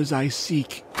answers I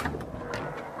seek.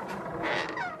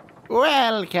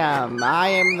 Welcome. I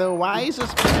am the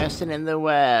wisest person in the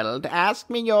world. Ask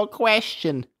me your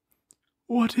question.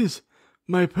 What is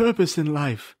my purpose in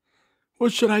life?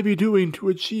 What should I be doing to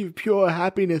achieve pure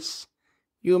happiness?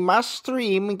 You must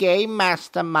stream Game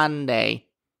Master Monday.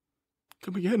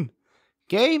 Come again?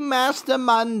 Game Master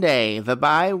Monday, the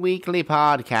bi-weekly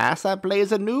podcast that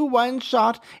plays a new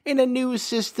one-shot in a new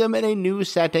system in a new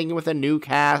setting with a new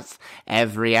cast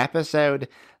every episode.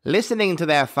 Listening to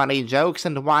their funny jokes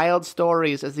and wild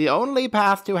stories is the only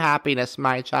path to happiness,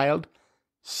 my child.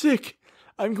 Sick!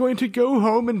 I'm going to go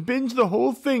home and binge the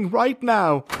whole thing right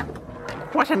now.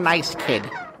 What a nice kid.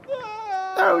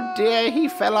 Oh dear, he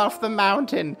fell off the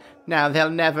mountain. Now they'll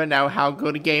never know how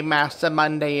good Game Master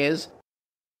Monday is.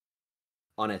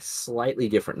 On a slightly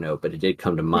different note, but it did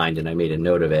come to mind and I made a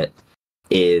note of it,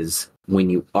 is when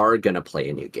you are going to play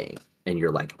a new game and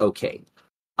you're like, okay,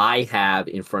 I have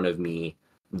in front of me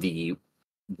the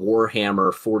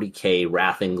Warhammer 40k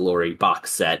Wrath and Glory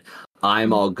box set.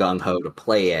 I'm all gung-ho to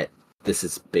play it. This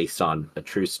is based on a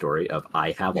true story of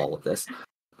I have all of this.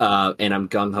 And I'm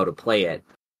gung-ho to play it.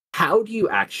 How do you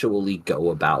actually go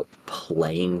about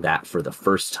playing that for the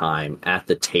first time at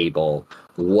the table?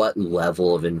 What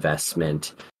level of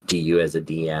investment do you as a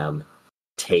DM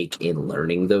take in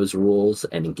learning those rules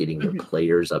and in getting your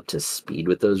players up to speed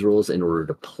with those rules in order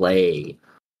to play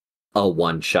a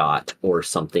one-shot or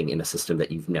something in a system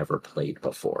that you've never played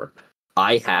before?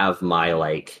 I have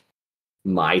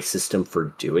my system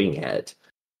for doing it.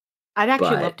 I'd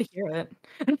actually love to hear it.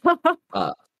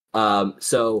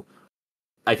 So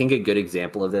I think a good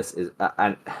example of this is,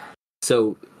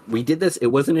 so we did this, it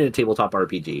wasn't in a tabletop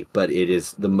RPG, but it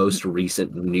is the most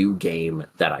recent new game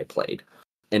that I played,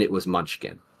 and it was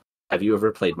Munchkin. Have you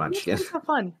ever played Munchkin? Munchkin's so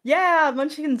fun. Yeah,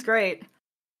 Munchkin's great.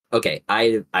 Okay,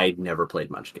 I'd never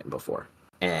played Munchkin before,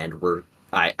 and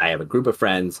I have a group of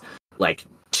friends, like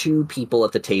 2 people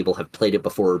at the table have played it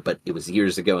before, but it was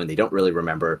years ago and they don't really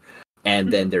remember.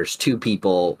 And then there's 2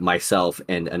 people, myself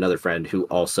and another friend, who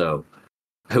also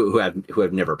who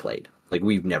have never played. Like,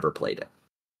 we've never played it.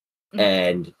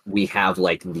 And we have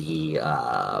like the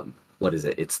what is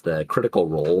it? It's the Critical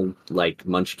Role like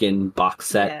Munchkin box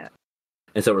set. Yeah.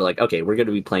 And so we're like, okay, we're going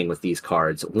to be playing with these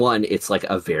cards. One, it's like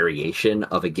a variation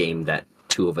of a game that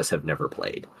 2 of us have never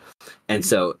played. And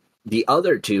so the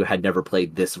other 2 had never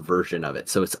played this version of it.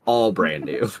 So it's all brand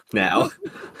new now.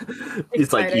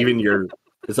 It's like even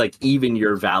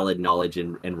your valid knowledge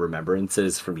and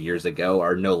remembrances from years ago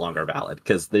are no longer valid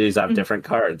because these have different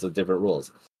cards with different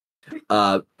rules.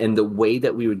 And the way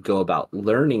that we would go about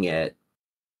learning it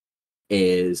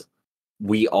is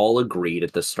we all agreed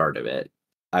at the start of it.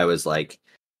 I was like,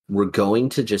 we're going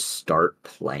to just start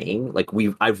playing. Like,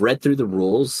 I've read through the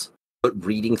rules, but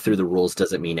reading through the rules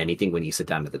doesn't mean anything when you sit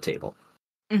down at the table.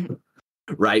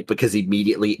 Right? Because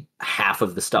immediately half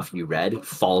of the stuff you read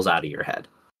falls out of your head.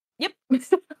 Yep.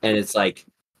 And it's like,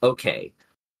 okay,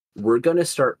 we're going to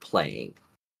start playing.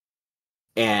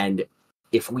 And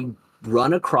if we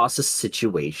run across a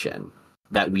situation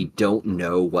that we don't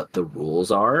know what the rules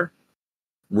are,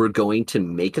 we're going to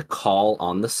make a call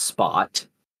on the spot,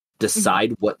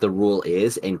 decide what the rule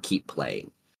is, and keep playing.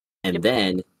 And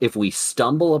then if we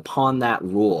stumble upon that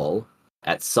rule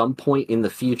at some point in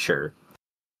the future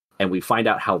and we find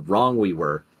out how wrong we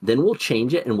were, then we'll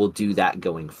change it and we'll do that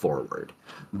going forward.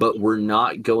 But we're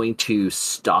not going to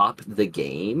stop the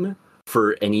game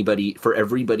for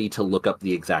everybody to look up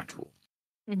the exact rule.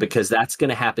 Because that's going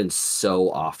to happen so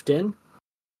often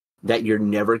that you're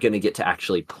never going to get to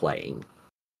actually playing.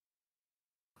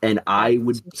 And I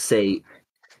would say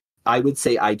I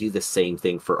do the same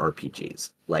thing for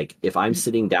RPGs. Like, if I'm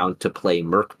sitting down to play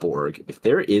Merkborg,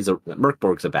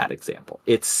 Merkborg's a bad example.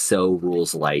 It's so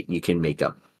rules light, you can make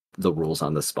up the rules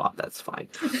on the spot, that's fine.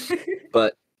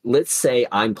 But let's say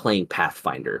I'm playing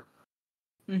Pathfinder,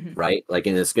 right? Like,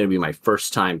 and it's going to be my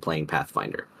first time playing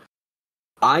Pathfinder.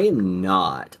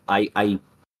 I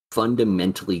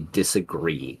fundamentally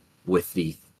disagree with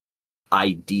the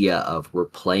idea of we're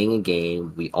playing a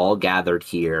game, we all gathered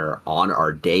here on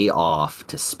our day off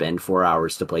to spend 4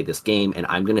 hours to play this game, and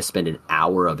I'm going to spend an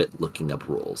hour of it looking up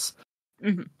rules.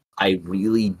 I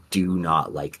really do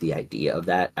not like the idea of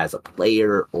that as a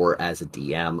player or as a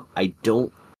DM.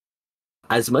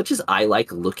 As much as I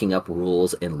like looking up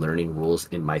rules and learning rules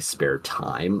in my spare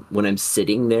time, when I'm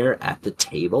sitting there at the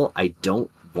table, I don't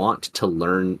want to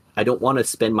learn. I don't want to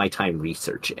spend my time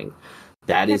researching.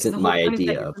 That isn't my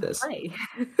idea of this.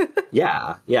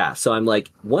 Yeah. So I'm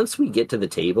like, once we get to the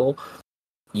table,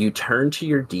 you turn to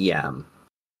your DM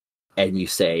and you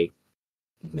say,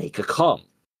 make a call.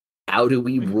 How do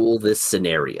we rule this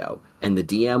scenario? And the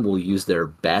DM will use their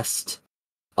best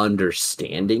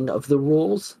understanding of the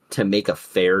rules to make a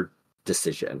fair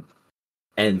decision.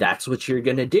 And that's what you're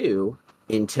going to do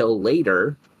until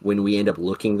later, when we end up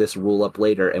looking this rule up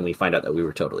later and we find out that we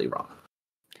were totally wrong.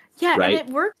 Yeah, right? And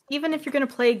it works even if you're going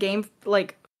to play a game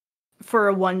like for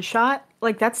a one shot.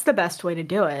 Like, that's the best way to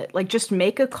do it. Like, just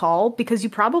make a call, because you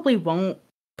probably won't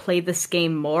play this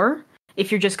game more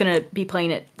if you're just going to be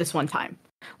playing it this one time.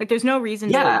 Like, there's no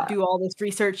reason to do all this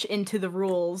research into the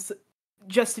rules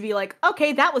just to be like,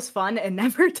 okay, that was fun, and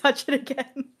never touch it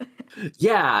again.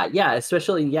 Yeah,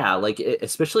 especially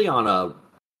on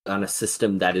a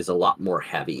system that is a lot more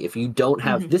heavy. If you don't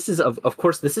have this is of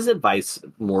course this is advice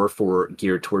more for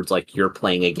geared towards like you're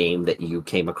playing a game that you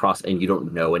came across and you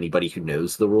don't know anybody who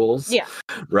knows the rules. Yeah.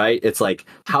 Right? It's like,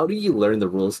 how do you learn the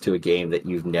rules to a game that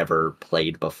you've never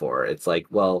played before? It's like,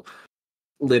 well,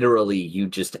 literally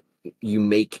you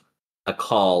make a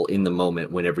call in the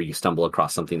moment whenever you stumble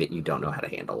across something that you don't know how to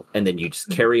handle, and then you just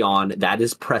carry on. That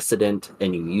is precedent,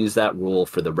 and you use that rule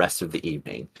for the rest of the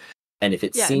evening. And if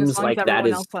it seems like that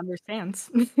is, else understands.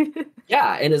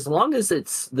 yeah, and as long as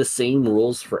it's the same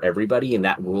rules for everybody, and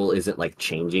that rule isn't like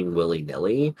changing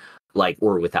willy-nilly, like,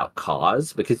 or without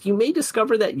cause, because you may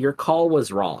discover that your call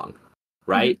was wrong,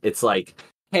 right? It's like,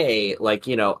 hey, like,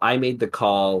 I made the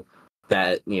call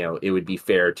that, it would be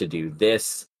fair to do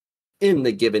this in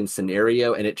the given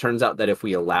scenario, and it turns out that if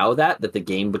we allow that the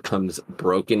game becomes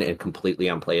broken and completely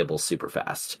unplayable super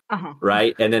fast,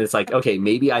 right? And then it's like, okay,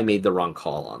 maybe I made the wrong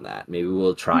call on that. Maybe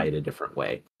we'll try it a different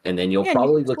way. And then you'll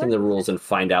probably look in the rules and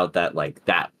find out that like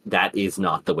that is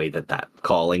not the way that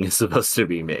calling is supposed to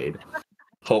be made.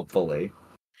 Hopefully.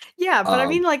 Yeah, but I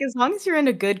mean, like, as long as you're in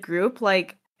a good group,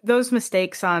 like, those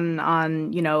mistakes on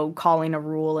calling a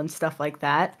rule and stuff like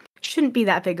that shouldn't be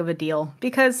that big of a deal,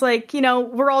 because like,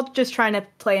 we're all just trying to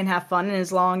play and have fun, and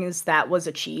as long as that was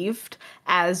achieved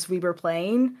as we were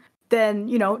playing, then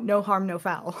no harm, no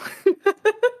foul.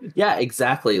 Yeah,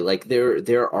 exactly. Like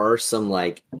there are some,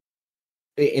 like,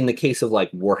 in the case of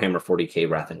like Warhammer 40k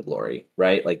Wrath and Glory,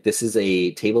 right? Like, this is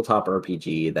a tabletop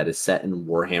RPG that is set in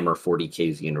Warhammer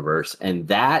 40k's universe, and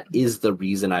that is the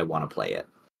reason I want to play it.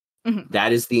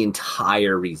 That is the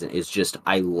entire reason. It's just,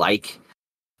 I like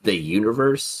the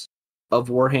universe of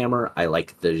Warhammer. I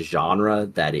like the genre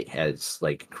that it has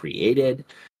like created,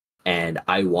 and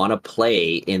I want to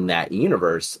play in that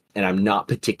universe, and I'm not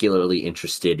particularly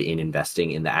interested in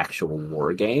investing in the actual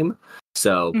war game.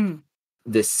 So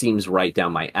this seems right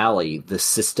down my alley. The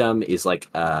system is like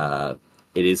it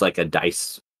is like a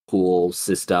dice pool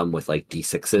system with like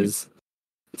D6s.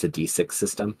 It's a D6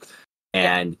 system,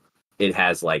 and it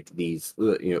has like these,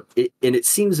 and it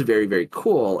seems very, very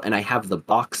cool. And I have the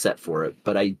box set for it,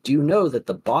 but I do know that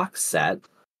the box set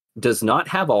does not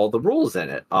have all the rules in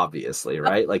it, obviously,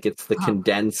 right? Like, it's the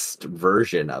condensed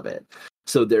version of it.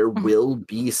 So there will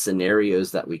be scenarios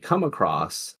that we come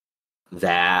across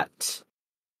that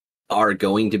are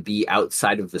going to be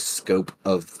outside of the scope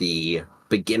of the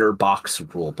beginner box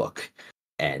rulebook.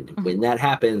 And when that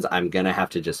happens, I'm going to have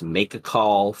to just make a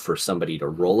call for somebody to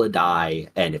roll a die.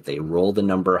 And if they roll the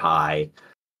number high,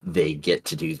 they get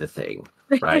to do the thing,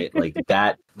 right? Like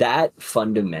that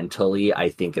fundamentally, I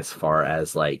think, as far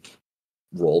as like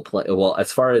role play, well,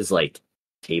 as far as like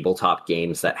tabletop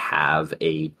games that have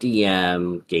a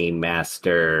DM, game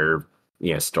master,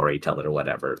 storyteller or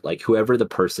whatever, like whoever the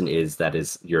person is that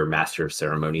is your master of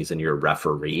ceremonies and your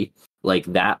referee, like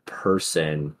that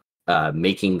person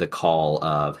making the call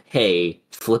of, hey,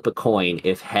 flip a coin,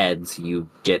 if heads you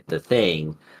get the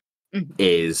thing,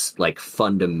 is like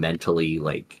fundamentally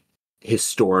like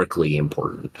historically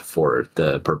important for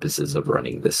the purposes of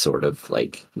running this sort of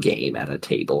like game at a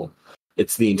table.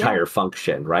 It's the entire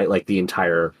function, right? Like the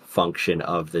entire function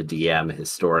of the DM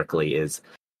historically is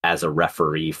as a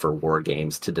referee for war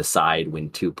games to decide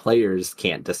when two players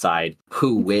can't decide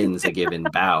who wins a given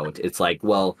bout. It's like,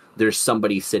 well, there's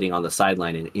somebody sitting on the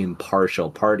sideline, an impartial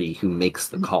party who makes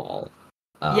the call.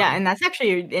 And that's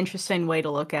actually an interesting way to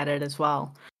look at it as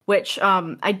well, which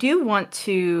I do want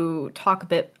to talk a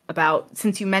bit about,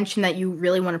 since you mentioned that you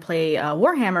really want to play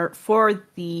Warhammer for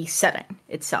the setting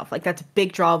itself. Like, that's a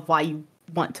big draw of why you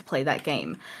want to play that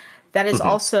game. That is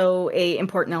also a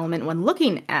important element when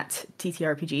looking at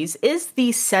TTRPGs, is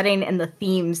the setting and the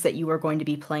themes that you are going to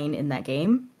be playing in that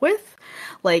game with.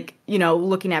 Like,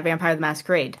 looking at Vampire the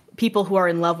Masquerade, people who are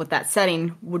in love with that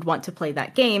setting would want to play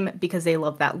that game because they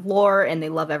love that lore and they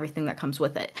love everything that comes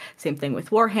with it. Same thing with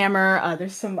Warhammer.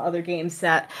 There's some other games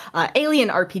that, Alien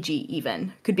RPG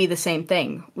even, could be the same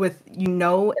thing with, and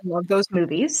love those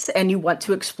movies and you want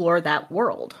to explore that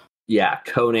world. Yeah,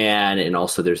 Conan, and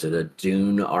also there's a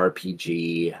Dune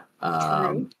RPG.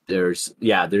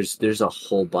 There's a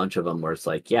whole bunch of them where it's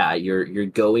like, you're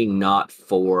going not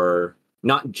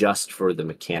just for the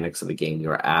mechanics of the game,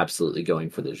 you're absolutely going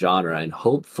for the genre, and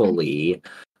hopefully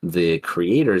the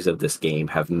creators of this game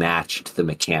have matched the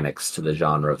mechanics to the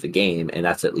genre of the game, and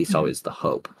that's at least always the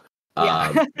hope.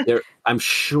 I'm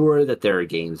sure that there are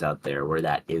games out there where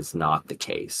that is not the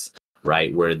case.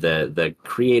 right? Where the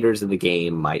creators of the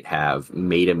game might have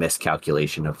made a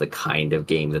miscalculation of the kind of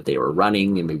game that they were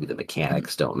running, and maybe the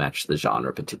mechanics don't match the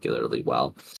genre particularly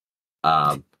well.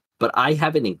 But I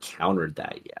haven't encountered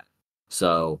that yet.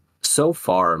 So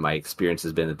far, my experience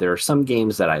has been that there are some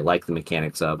games that I like the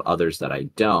mechanics of, others that I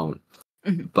don't.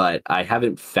 Mm-hmm. But I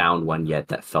haven't found one yet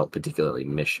that felt particularly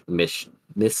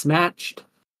mismatched.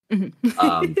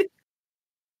 Mm-hmm.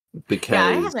 Because yeah,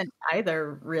 I haven't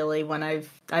either really. When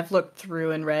I've looked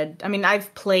through and read, I mean,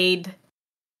 I've played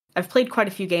quite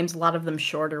a few games, a lot of them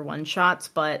shorter one shots,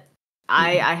 but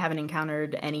I haven't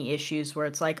encountered any issues where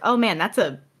it's like, oh man, that's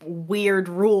a weird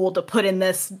rule to put in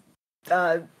this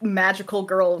magical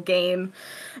girl game.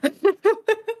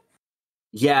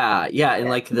 Yeah, and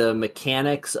like the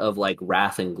mechanics of like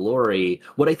Wrath and Glory,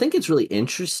 what I think is really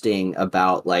interesting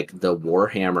about like the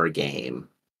Warhammer game,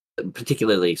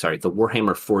 particularly, the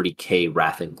Warhammer 40k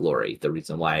Wrath and Glory. The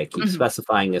reason why I keep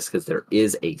specifying this because there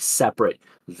is a separate,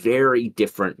 very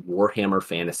different Warhammer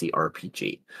Fantasy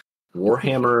RPG.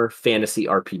 Warhammer Fantasy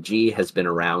RPG has been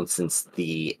around since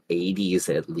the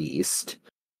 80s at least,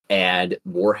 and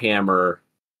Warhammer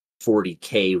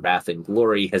 40k Wrath and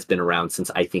Glory has been around since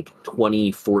I think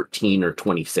 2014 or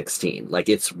 2016. Like,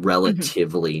 it's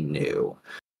relatively new.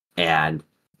 And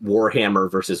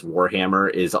Warhammer versus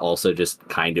Warhammer is also just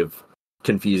kind of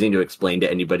confusing to explain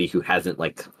to anybody who hasn't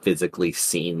like physically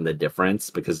seen the difference,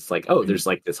 because it's like, oh, there's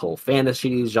like this whole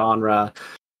fantasy genre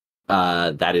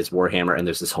that is Warhammer, and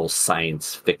there's this whole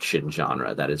science fiction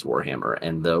genre that is Warhammer,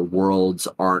 and the worlds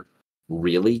aren't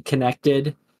really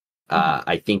connected.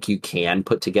 I think you can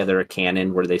put together a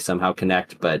canon where they somehow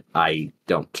connect, but I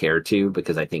don't care to,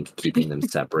 because I think keeping them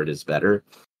separate is better.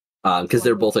 Because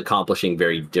they're both accomplishing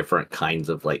very different kinds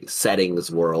of like settings,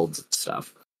 worlds, and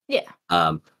stuff. Yeah.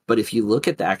 But if you look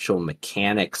at the actual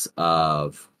mechanics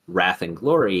of Wrath and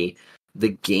Glory, the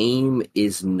game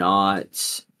is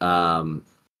not.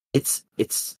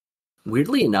 It's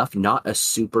weirdly enough not a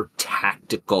super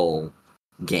tactical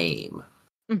game,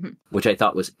 which I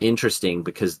thought was interesting,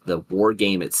 because the war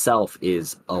game itself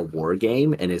is a war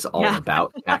game and is all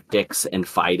about tactics and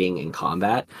fighting and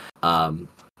combat.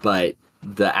 But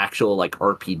the actual like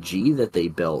RPG that they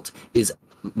built is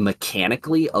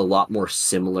mechanically a lot more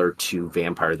similar to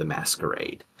Vampire the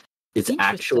Masquerade. It's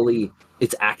actually,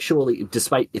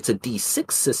 despite it's a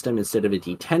D6 system instead of a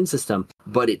D10 system,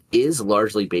 but it is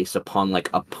largely based upon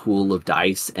like a pool of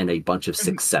dice and a bunch of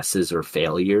successes or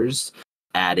failures,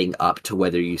 adding up to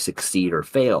whether you succeed or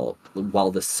fail. While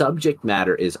the subject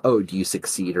matter is, oh, do you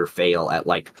succeed or fail at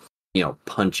like, you know,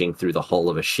 punching through the hull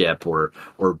of a ship or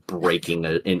breaking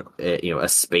a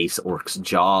space orc's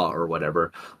jaw or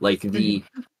whatever. Like the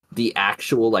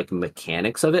actual like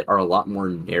mechanics of it are a lot more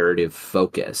narrative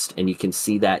focused, and you can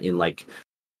see that in like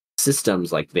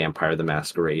systems like Vampire the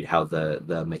Masquerade, how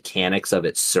the mechanics of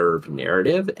it serve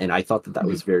narrative. And I thought that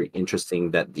was very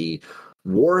interesting, that the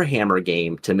Warhammer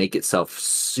game, to make itself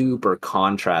super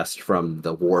contrast from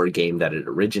the war game that it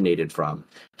originated from,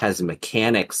 has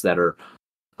mechanics that are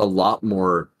a lot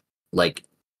more like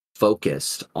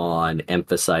focused on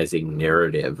emphasizing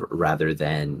narrative rather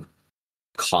than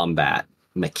combat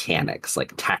mechanics,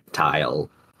 like tactile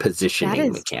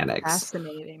positioning mechanics.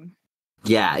 Fascinating.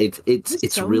 Yeah,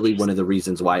 it's so really one of the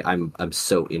reasons why I'm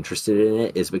so interested in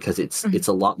it, is because it's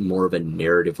a lot more of a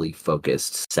narratively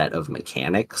focused set of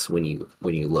mechanics when you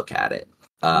look at it.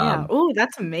 Yeah. Oh,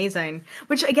 that's amazing.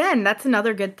 Which again, that's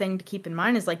another good thing to keep in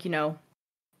mind, is like, you know,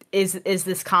 is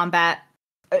this combat?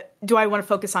 Do I want to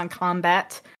focus on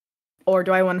combat, or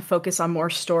do I want to focus on more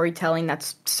storytelling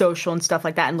that's social and stuff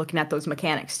like that, and looking at those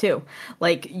mechanics too?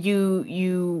 Like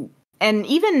you and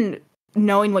even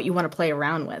knowing what you want to play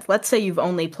around with. Let's say you've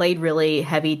only played really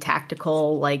heavy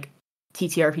tactical like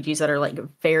TTRPGs that are like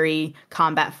very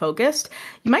combat focused.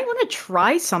 You might want to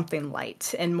try something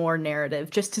light and more narrative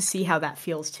just to see how that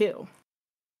feels too.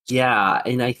 Yeah,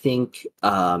 and I think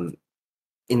in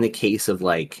the case of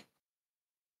like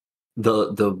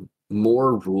the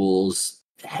more rules,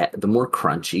 the more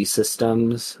crunchy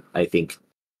systems, I think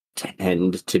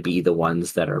tend to be the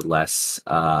ones that are less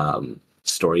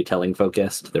storytelling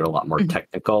focused. They're a lot more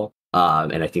technical.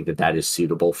 And I think that is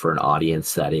suitable for an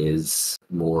audience that is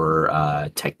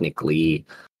more technically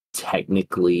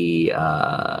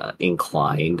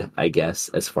inclined, I guess,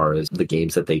 as far as the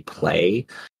games that they play.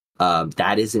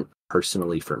 That isn't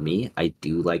personally for me. I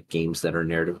do like games that are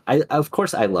narrative. Of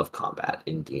course I love combat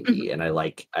in D&D, and I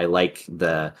like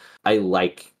the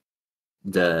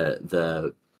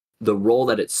role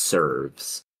that it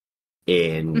serves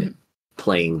in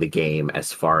playing the game,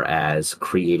 as far as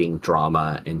creating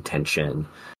drama and tension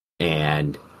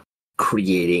and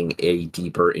creating a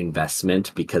deeper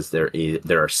investment because there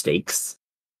are stakes.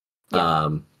 Yeah.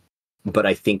 But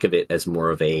I think of it as more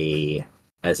of a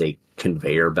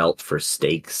conveyor belt for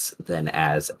stakes than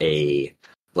as a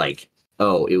like,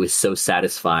 oh, it was so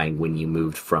satisfying when you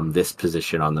moved from this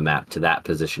position on the map to that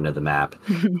position of the map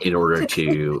in order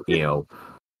to,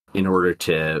 in order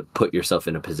to put yourself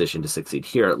in a position to succeed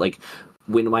here. Like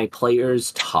when my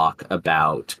players talk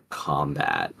about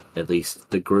combat, at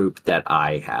least the group that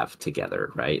I have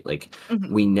together, right? Like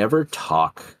we never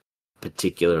talk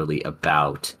particularly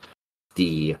about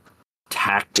the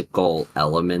tactical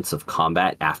elements of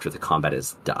combat after the combat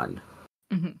is done.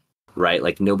 Right?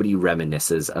 Like nobody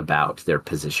reminisces about their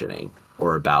positioning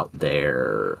or about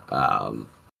their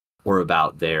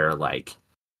like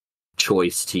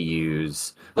choice to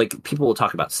use. Like people will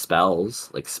talk about spells,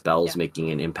 like spells making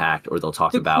an impact, or they'll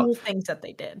talk about cool things that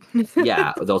they did.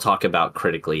 yeah, they'll talk about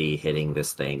critically hitting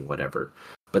this thing, whatever.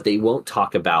 But they won't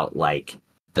talk about like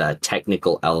the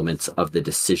technical elements of the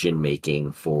decision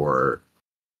making for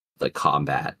the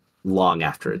combat long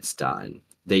after it's done.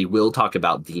 They will talk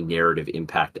about the narrative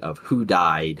impact of who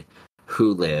died,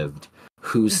 who lived,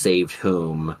 who saved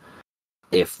whom,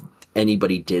 if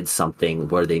anybody did something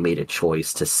where they made a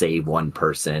choice to save one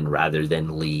person rather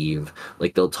than leave.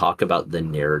 Like they'll talk about the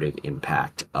narrative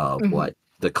impact of what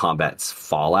the combat's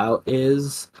fallout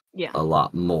is a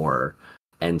lot more.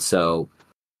 And so,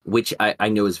 which I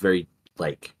know is very,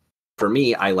 like, for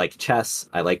me, I like chess.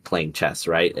 I like playing chess,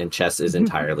 right? And chess is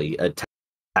entirely a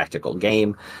tactical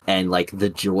game. And like the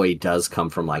joy does come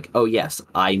from like, oh yes,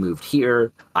 I moved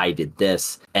here, I did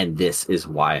this, and this is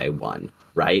why I won,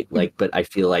 right? Like, but I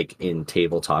feel like in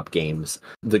tabletop games,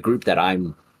 the group that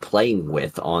I'm playing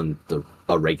with on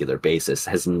a regular basis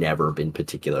has never been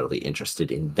particularly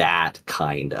interested in that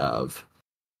kind of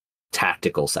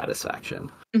tactical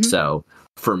satisfaction. So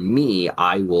for me,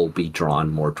 I will be drawn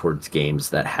more towards games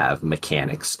that have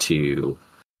mechanics to,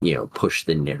 push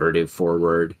the narrative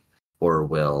forward, or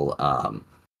will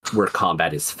where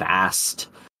combat is fast,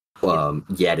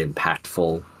 yet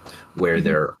impactful,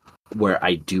 where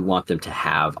I do want them to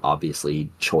have obviously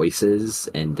choices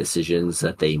and decisions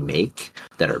that they make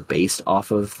that are based off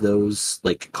of those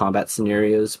like combat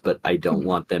scenarios, but I don't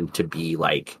want them to be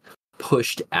like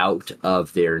pushed out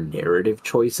of their narrative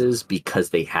choices because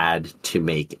they had to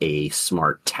make a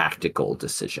smart tactical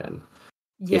decision.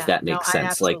 If that makes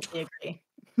sense. I absolutely agree.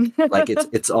 Like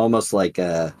it's almost like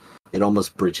it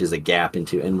almost bridges a gap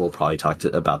into, and we'll probably talk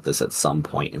about this at some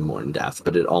point in more in depth,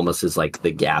 but it almost is like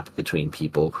the gap between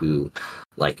people who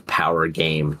like power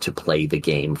game to play the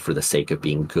game for the sake of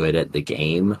being good at the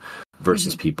game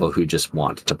versus people who just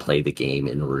want to play the game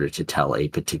in order to tell a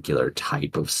particular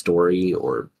type of story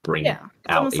or bring out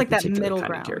a like particular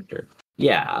kind of character.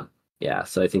 Yeah.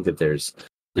 So I think that there's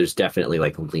definitely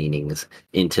like leanings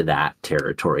into that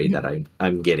territory that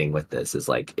I'm getting with this, is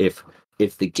like if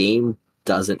the game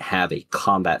doesn't have a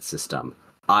combat system,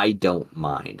 I don't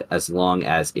mind, as long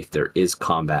as if there is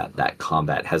combat, that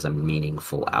combat has a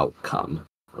meaningful outcome,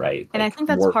 right? And like, I think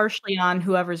that's partially on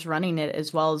whoever's running it,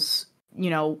 as well as,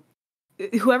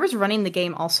 whoever's running the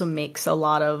game also makes a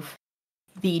lot of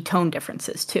the tone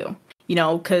differences too.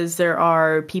 Because there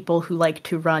are people who like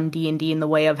to run D&D in the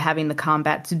way of having the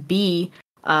combats be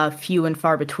few and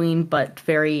far between, but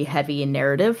very heavy in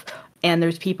narrative. And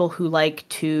there's people who like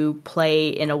to play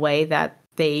in a way that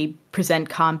they present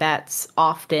combats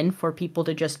often for people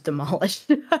to just demolish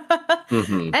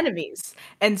enemies.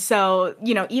 And so,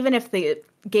 even if the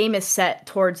game is set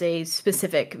towards a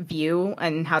specific view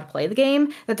and how to play the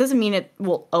game, that doesn't mean it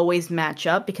will always match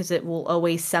up, because it will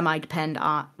always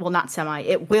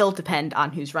it will depend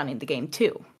on who's running the game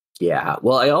too. Yeah.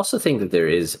 Well, I also think that there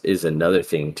is another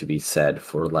thing to be said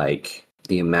for like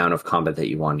the amount of combat that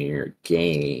you want in your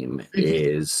game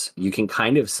is you can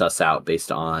kind of suss out based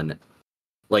on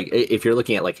like, if you're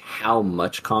looking at like how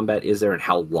much combat is there and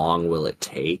how long will it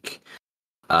take,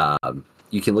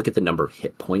 you can look at the number of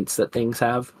hit points that things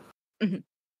have. And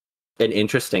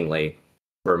interestingly,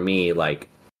 for me, like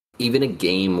even a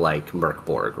game like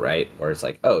Merkborg, right, where it's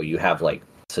like, oh, you have like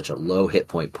such a low hit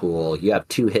point pool, you have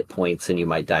 2 hit points and you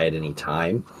might die at any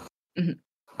time.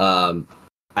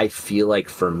 I feel like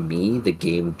for me, the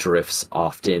game drifts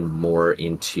often more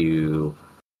into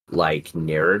like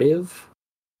narrative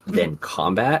than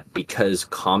combat, because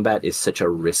combat is such a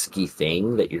risky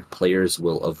thing that your players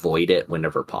will avoid it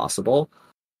whenever possible.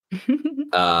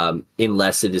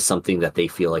 unless it is something that they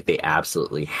feel like they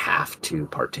absolutely have to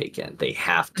partake in. They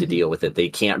have to deal with it. They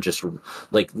can't just,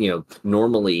 like,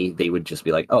 normally they would just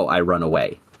be like, oh, I run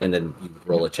away. And then you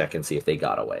roll a check and see if they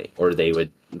got away. Or they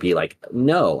would be like,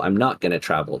 no, I'm not going to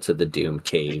travel to the Doom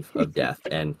Cave of Death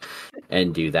and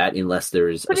do that unless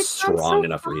there's a strong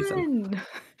enough reason.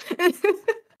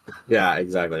 Yeah,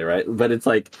 exactly, right? But it's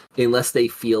like, unless they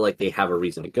feel like they have a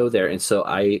reason to go there. And so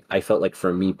I felt like,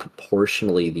 for me,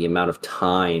 proportionally, the amount of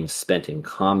time spent in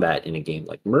combat in a game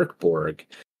like Merkborg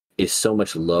is so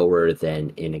much lower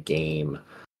than in a game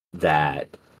than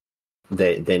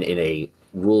in a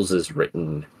rules as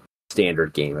written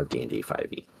standard game of D&D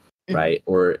 5e, right?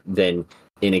 Or than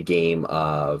in a game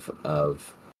of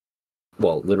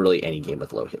well, literally any game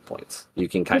with low hit points. You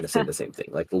can kind of say the same thing.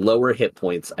 Like, lower hit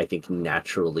points, I think,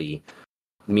 naturally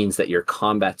means that your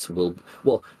combats will,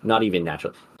 well, not even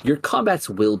natural. Your combats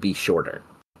will be shorter.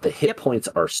 The hit points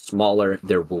are smaller.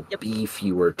 There will be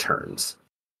fewer turns.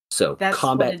 So that's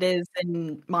combat, what it is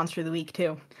in Monster of the Week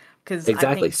too. Because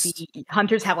exactly. I think the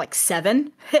hunters have like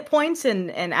 7 hit points,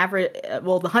 and average.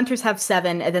 Well, the hunters have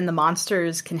 7, and then the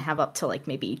monsters can have up to like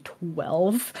maybe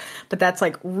 12. But that's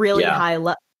like really high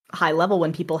level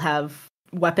when people have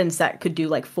weapons that could do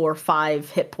like 4 or 5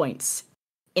 hit points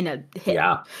in a hit.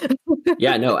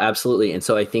 Yeah, no, absolutely. And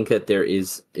so I think that there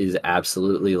is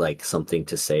absolutely like something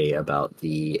to say about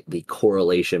the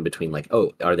correlation between, like,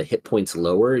 oh, are the hit points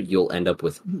lower? You'll end up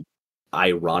with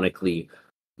ironically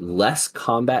less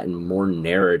combat and more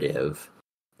narrative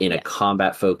in a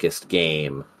combat focused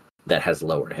game that has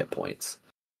lower hit points.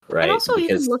 Right. And also,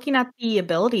 even looking at the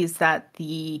abilities that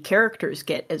the characters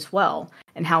get as well,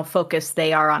 and how focused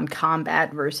they are on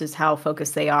combat versus how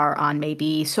focused they are on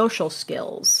maybe social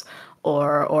skills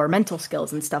or mental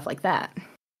skills and stuff like that.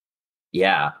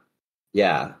 Yeah.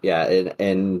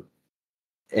 And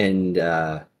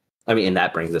I mean, and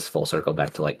that brings us full circle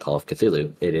back to like Call of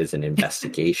Cthulhu. It is an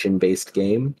investigation based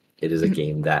game. It is a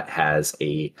game that has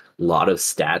a lot of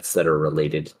stats that are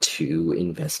related to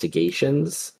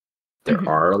investigations. There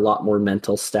are a lot more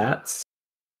mental stats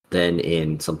than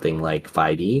in something like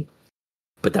 5e,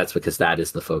 but that's because that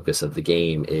is the focus of the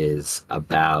game, is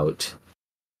about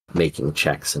making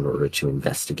checks in order to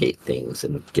investigate things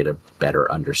and get a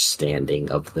better understanding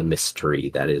of the mystery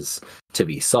that is to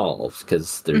be solved,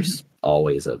 because there's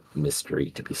always a mystery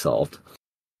to be solved.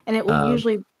 And it will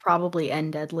usually probably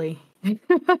end deadly.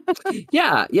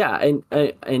 yeah, and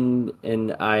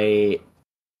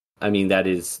I mean, that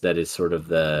is sort of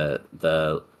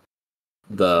the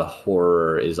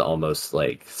horror is almost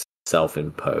like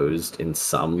self-imposed in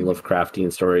some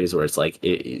Lovecraftian stories, where it's like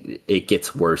it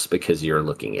gets worse because you're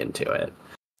looking into it.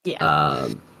 Yeah.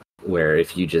 Where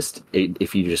if you just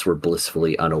were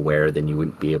blissfully unaware, then you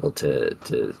wouldn't be able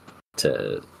to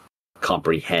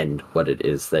comprehend what it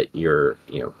is that you're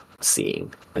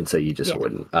seeing, and so you just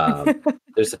wouldn't.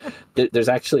 There's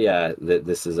actually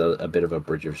this is a bit of a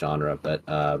bridge of genre, but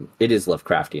it is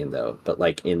Lovecraftian though. But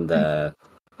like in the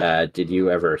did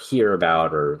you ever hear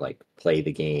about or like play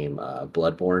the game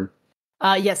Bloodborne?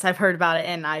 Yes, I've heard about it,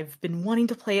 and I've been wanting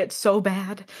to play it so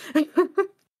bad.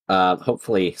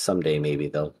 Hopefully someday maybe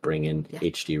they'll bring in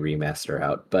HD remaster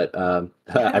out, but I'm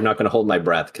not going to hold my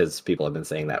breath because people have been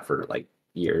saying that for like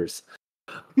years.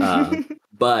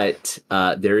 But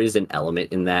there is an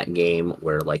element in that game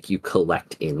where like you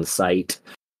collect insight,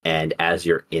 and as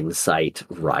your insight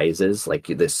rises, like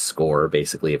this score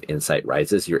basically of insight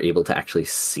rises, you're able to actually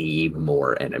see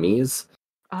more enemies.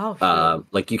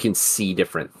 Like you can see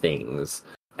different things,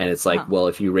 and it's like, well,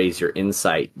 if you raise your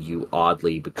insight, you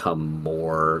oddly become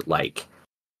more like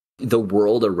the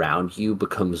world around you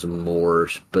becomes more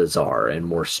bizarre and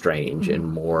more strange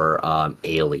and more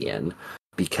alien,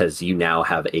 because you now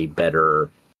have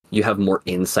you have more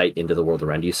insight into the world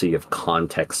around you, so you have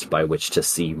context by which to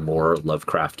see more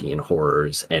Lovecraftian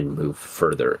horrors and move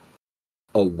further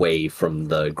away from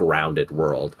the grounded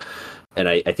world. And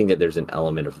I think that there's an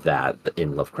element of that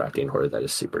in Lovecraftian horror that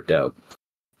is super dope.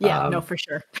 Yeah, no, for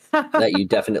sure. That you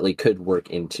definitely could work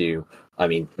into. I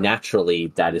mean, naturally,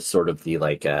 that is sort of the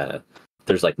like,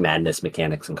 there's like madness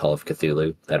mechanics in Call of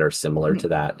Cthulhu that are similar to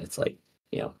that. It's like,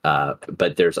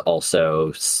 but there's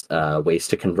also ways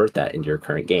to convert that into your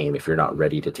current game. If you're not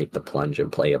ready to take the plunge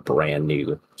and play a brand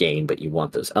new game, but you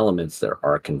want those elements, there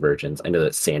are conversions. I know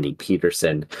that Sandy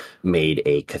Peterson made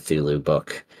a Cthulhu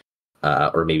book,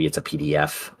 or maybe it's a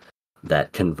PDF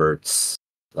that converts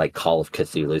like Call of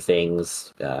Cthulhu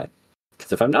things.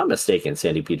 Because if I'm not mistaken,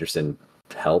 Sandy Peterson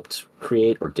helped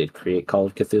create or did create Call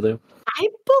of Cthulhu. I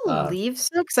believe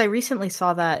so, because I recently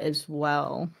saw that as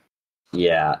well.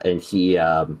 Yeah, and he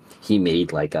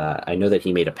made like I know that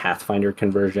he made a Pathfinder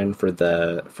conversion for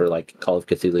like Call of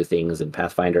Cthulhu things and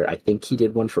Pathfinder. I think he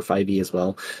did one for 5e as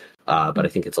well, but I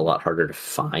think it's a lot harder to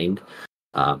find.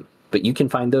 But you can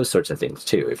find those sorts of things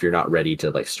too if you're not ready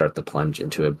to like start the plunge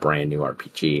into a brand new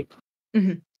RPG.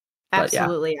 Mm-hmm.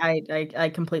 Absolutely, Yeah. I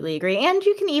completely agree. And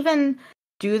you can even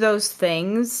do those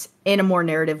things in a more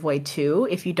narrative way too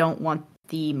if you don't want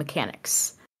the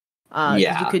mechanics. You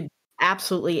could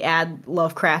absolutely add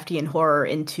Lovecraftian horror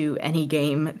into any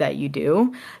game that you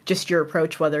do. Just your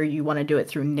approach, whether you want to do it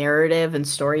through narrative and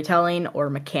storytelling or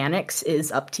mechanics,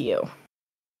 is up to you.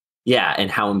 Yeah, and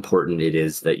how important it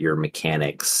is that your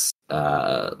mechanics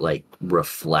like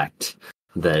reflect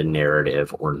the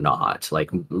narrative or not.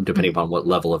 Like depending upon what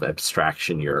level of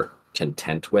abstraction you're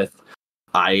content with.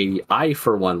 I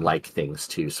for one like things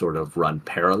to sort of run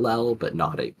parallel, but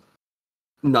not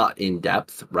in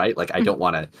depth, right? Like I don't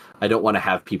want to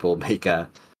have people make a.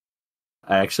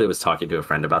 I actually was talking to a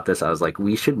friend about this. I was like,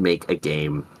 we should make a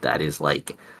game that is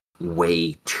like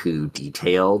way too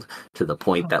detailed to the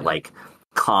point that like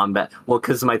combat. Well,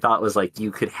 because my thought was like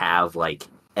you could have like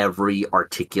every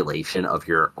articulation of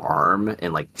your arm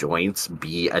and like joints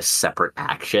be a separate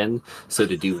action. So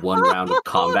to do one round of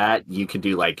combat, you could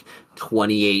do like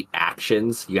 28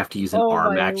 actions. You have to use an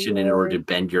arm action in order to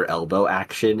bend your elbow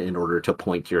action in order to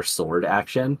point your sword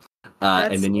action.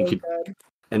 And then you could good.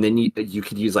 And then you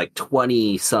could use like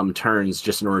 20 some turns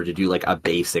just in order to do like a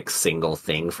basic single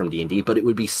thing from D&D, but it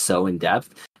would be so in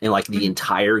depth, and like the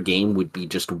entire game would be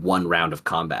just one round of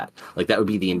combat. Like that would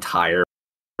be the entire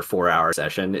 4-hour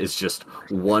session is just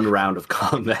one round of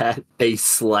combat, a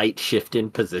slight shift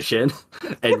in position,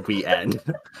 and we end.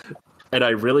 And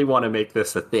I really want to make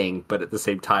this a thing, but at the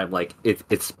same time, like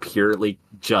it's purely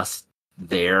just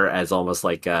there as almost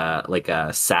like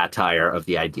a satire of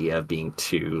the idea of being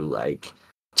too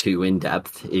in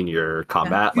depth in your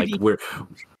combat. Like we're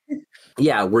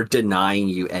denying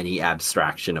you any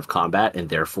abstraction of combat, and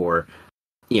therefore,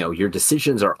 your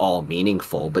decisions are all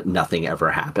meaningful, but nothing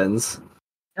ever happens.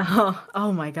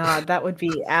 Oh my god, that would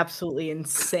be absolutely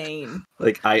insane.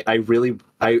 Like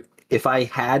if I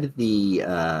had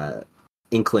the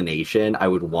inclination, I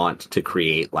would want to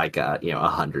create like a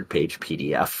 100-page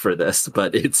PDF for this,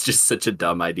 but it's just such a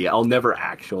dumb idea. I'll never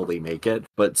actually make it,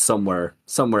 but somewhere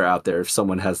out there, if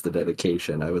someone has the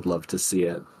dedication, I would love to see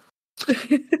it.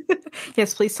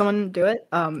 Yes, please, someone do it.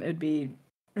 It'd be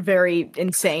very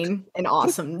insane and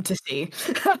awesome to see.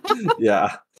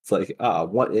 Yeah, it's like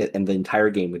and the entire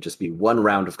game would just be one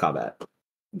round of combat.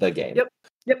 The game.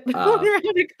 Yep. We're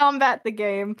going to combat the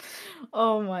game.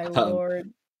 Oh my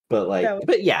lord.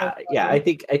 But yeah, I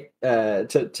think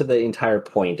to the entire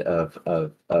point of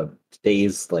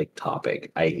today's like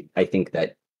topic, I think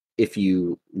that if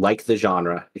you like the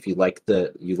genre, if you like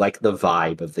the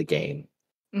vibe of the game,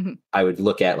 I would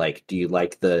look at like, do you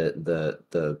like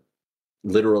the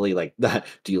literally like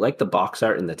do you like the box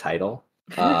art in the title?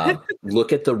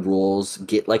 Look at the rules,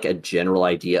 get like a general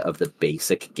idea of the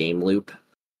basic game loop,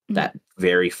 that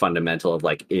very fundamental of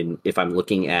like if I'm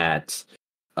looking at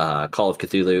Call of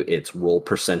Cthulhu, it's roll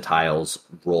percentiles,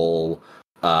 roll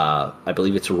I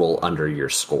believe it's a roll under your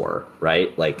score,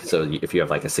 right? Like, so if you have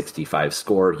like a 65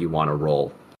 score, you want to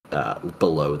roll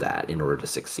below that in order to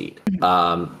succeed.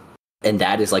 And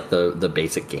that is like the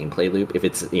basic gameplay loop. If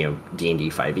it's D&D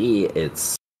 5e,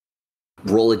 it's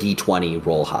roll a d20,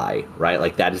 roll high, right?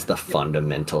 Like that is the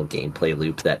fundamental gameplay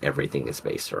loop that everything is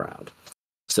based around.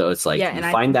 So it's like you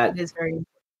find that is very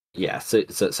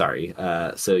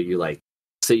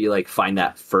So you find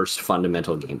that first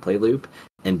fundamental gameplay loop,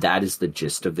 and that is the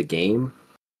gist of the game.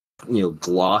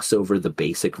 Gloss over the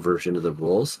basic version of the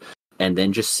rules, and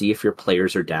then just see if your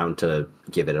players are down to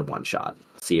give it a one shot.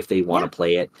 See if they want to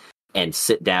play it, and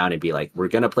sit down and be like, we're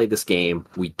going to play this game.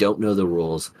 We don't know the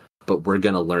rules, but we're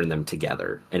going to learn them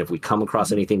together. And if we come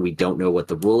across anything we don't know what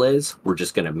the rule is, we're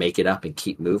just going to make it up and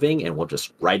keep moving, and we'll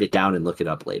just write it down and look it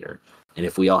up later. And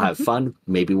if we all have fun,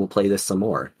 maybe we'll play this some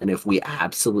more. And if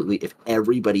if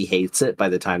everybody hates it by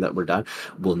the time that we're done,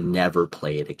 we'll never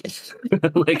play it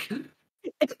again.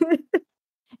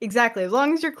 Exactly. As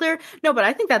long as you're clear. No, but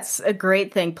I think that's a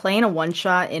great thing. Playing a one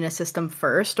shot in a system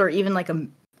first, or even like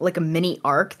a mini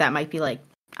arc that might be like,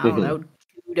 I don't know,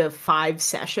 2 to 5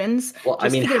 sessions. Well, I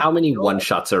mean, how many one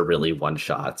shots are really one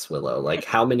shots, Willow? Like,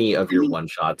 how many of your one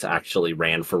shots actually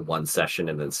ran for one session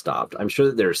and then stopped? I'm sure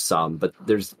that there's some, but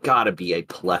there's got to be a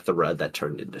plethora that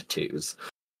turned into 2s.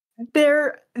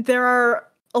 There are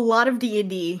a lot of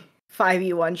D&D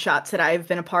 5e one shots that I've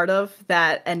been a part of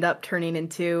that end up turning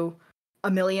into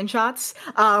a million shots.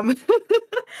 I've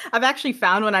actually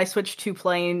found when I switched to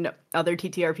playing other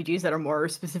TTRPGs that are more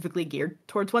specifically geared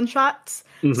towards one shots,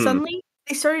 suddenly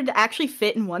they started to actually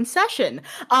fit in one session.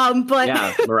 But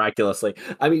yeah, miraculously.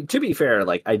 I mean, to be fair,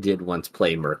 like I did once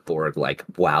play Merkborg like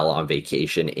while on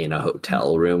vacation in a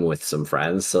hotel room with some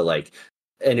friends. So like,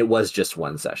 and it was just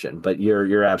one session. But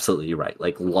you're absolutely right.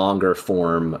 Like longer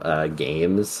form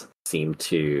games seem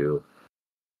to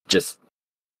just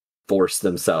force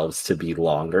themselves to be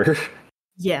longer.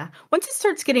 yeah, once it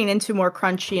starts getting into more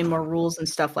crunchy and more rules and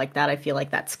stuff like that, I feel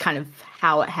like that's kind of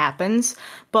how it happens.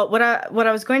 But what I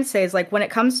was going to say is like when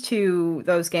it comes to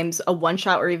those games, a one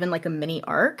shot or even like a mini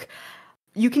arc,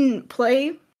 you can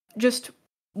play just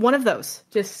one of those.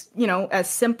 Just, you know, as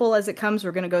simple as it comes,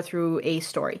 we're going to go through a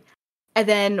story. And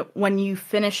then when you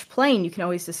finish playing, you can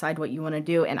always decide what you want to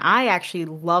do. And I actually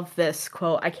love this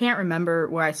quote. I can't remember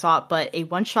where I saw it, but a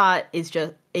one shot is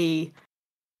just a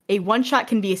one shot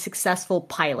can be a successful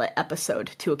pilot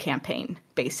episode to a campaign,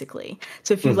 basically.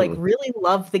 So if you like really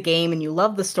love the game and you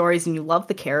love the stories and you love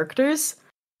the characters,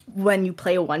 when you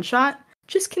play a one shot,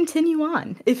 just continue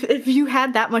on. If you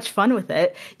had that much fun with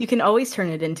it, you can always turn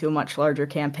it into a much larger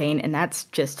campaign, and that's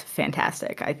just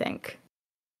fantastic, I think.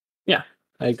 Yeah,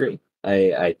 I agree.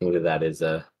 I think that is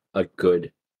a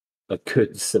good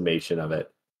summation of it.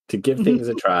 To give things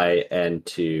a try and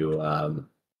to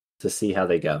see how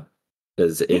they go.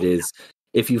 Because it is,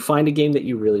 if you find a game that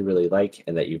you really, really like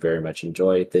and that you very much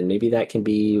enjoy, then maybe that can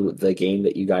be the game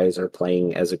that you guys are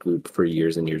playing as a group for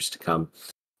years and years to come.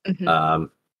 Because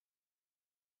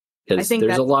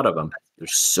there's a lot of them.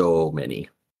 There's so many.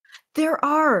 There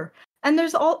are. And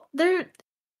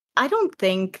I don't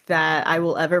think that I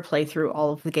will ever play through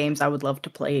all of the games I would love to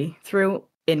play through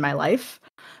in my life,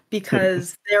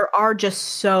 because there are just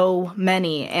so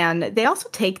many, and they also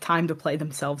take time to play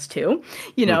themselves too.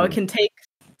 You know, it can take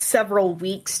several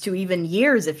weeks to even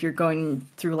years if you're going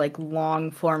through like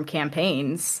long form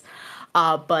campaigns.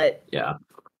 But yeah,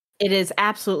 it is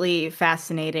absolutely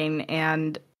fascinating,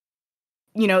 and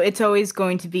you know, it's always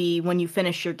going to be when you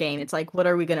finish your game, it's like, what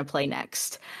are we going to play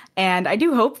next? And I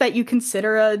do hope that you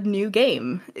consider a new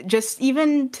game, just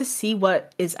even to see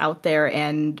what is out there.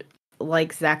 And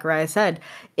like Zakariah said,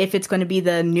 if it's going to be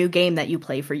the new game that you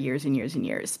play for years and years and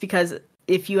years, because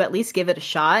if you at least give it a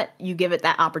shot, you give it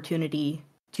that opportunity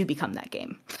to become that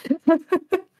game.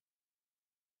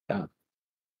 Yeah,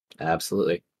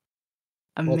 absolutely.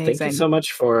 Amazing. Well, thank you so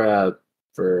much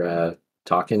for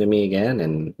talking to me again,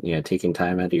 and you know, taking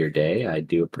time out of your day. I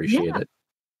do appreciate it.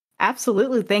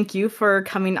 Absolutely. Thank you for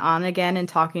coming on again and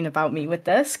talking about me with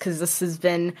this, because this has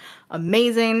been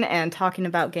amazing, and talking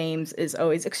about games is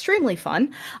always extremely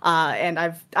fun. And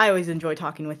I always enjoy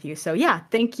talking with you. So yeah,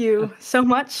 thank you so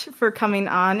much for coming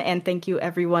on, and thank you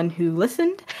everyone who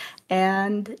listened.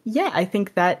 And yeah, I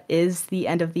think that is the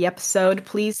end of the episode.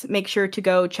 Please make sure to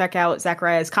go check out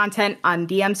Zakariah's content on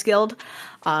DMsGuild.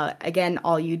 Again,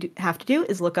 all you have to do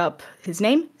is look up his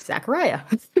name, Zakariah.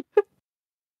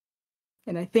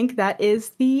 And I think that is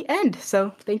the end.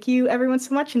 So thank you everyone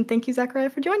so much, and thank you,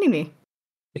 Zakariah, for joining me.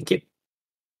 Thank you.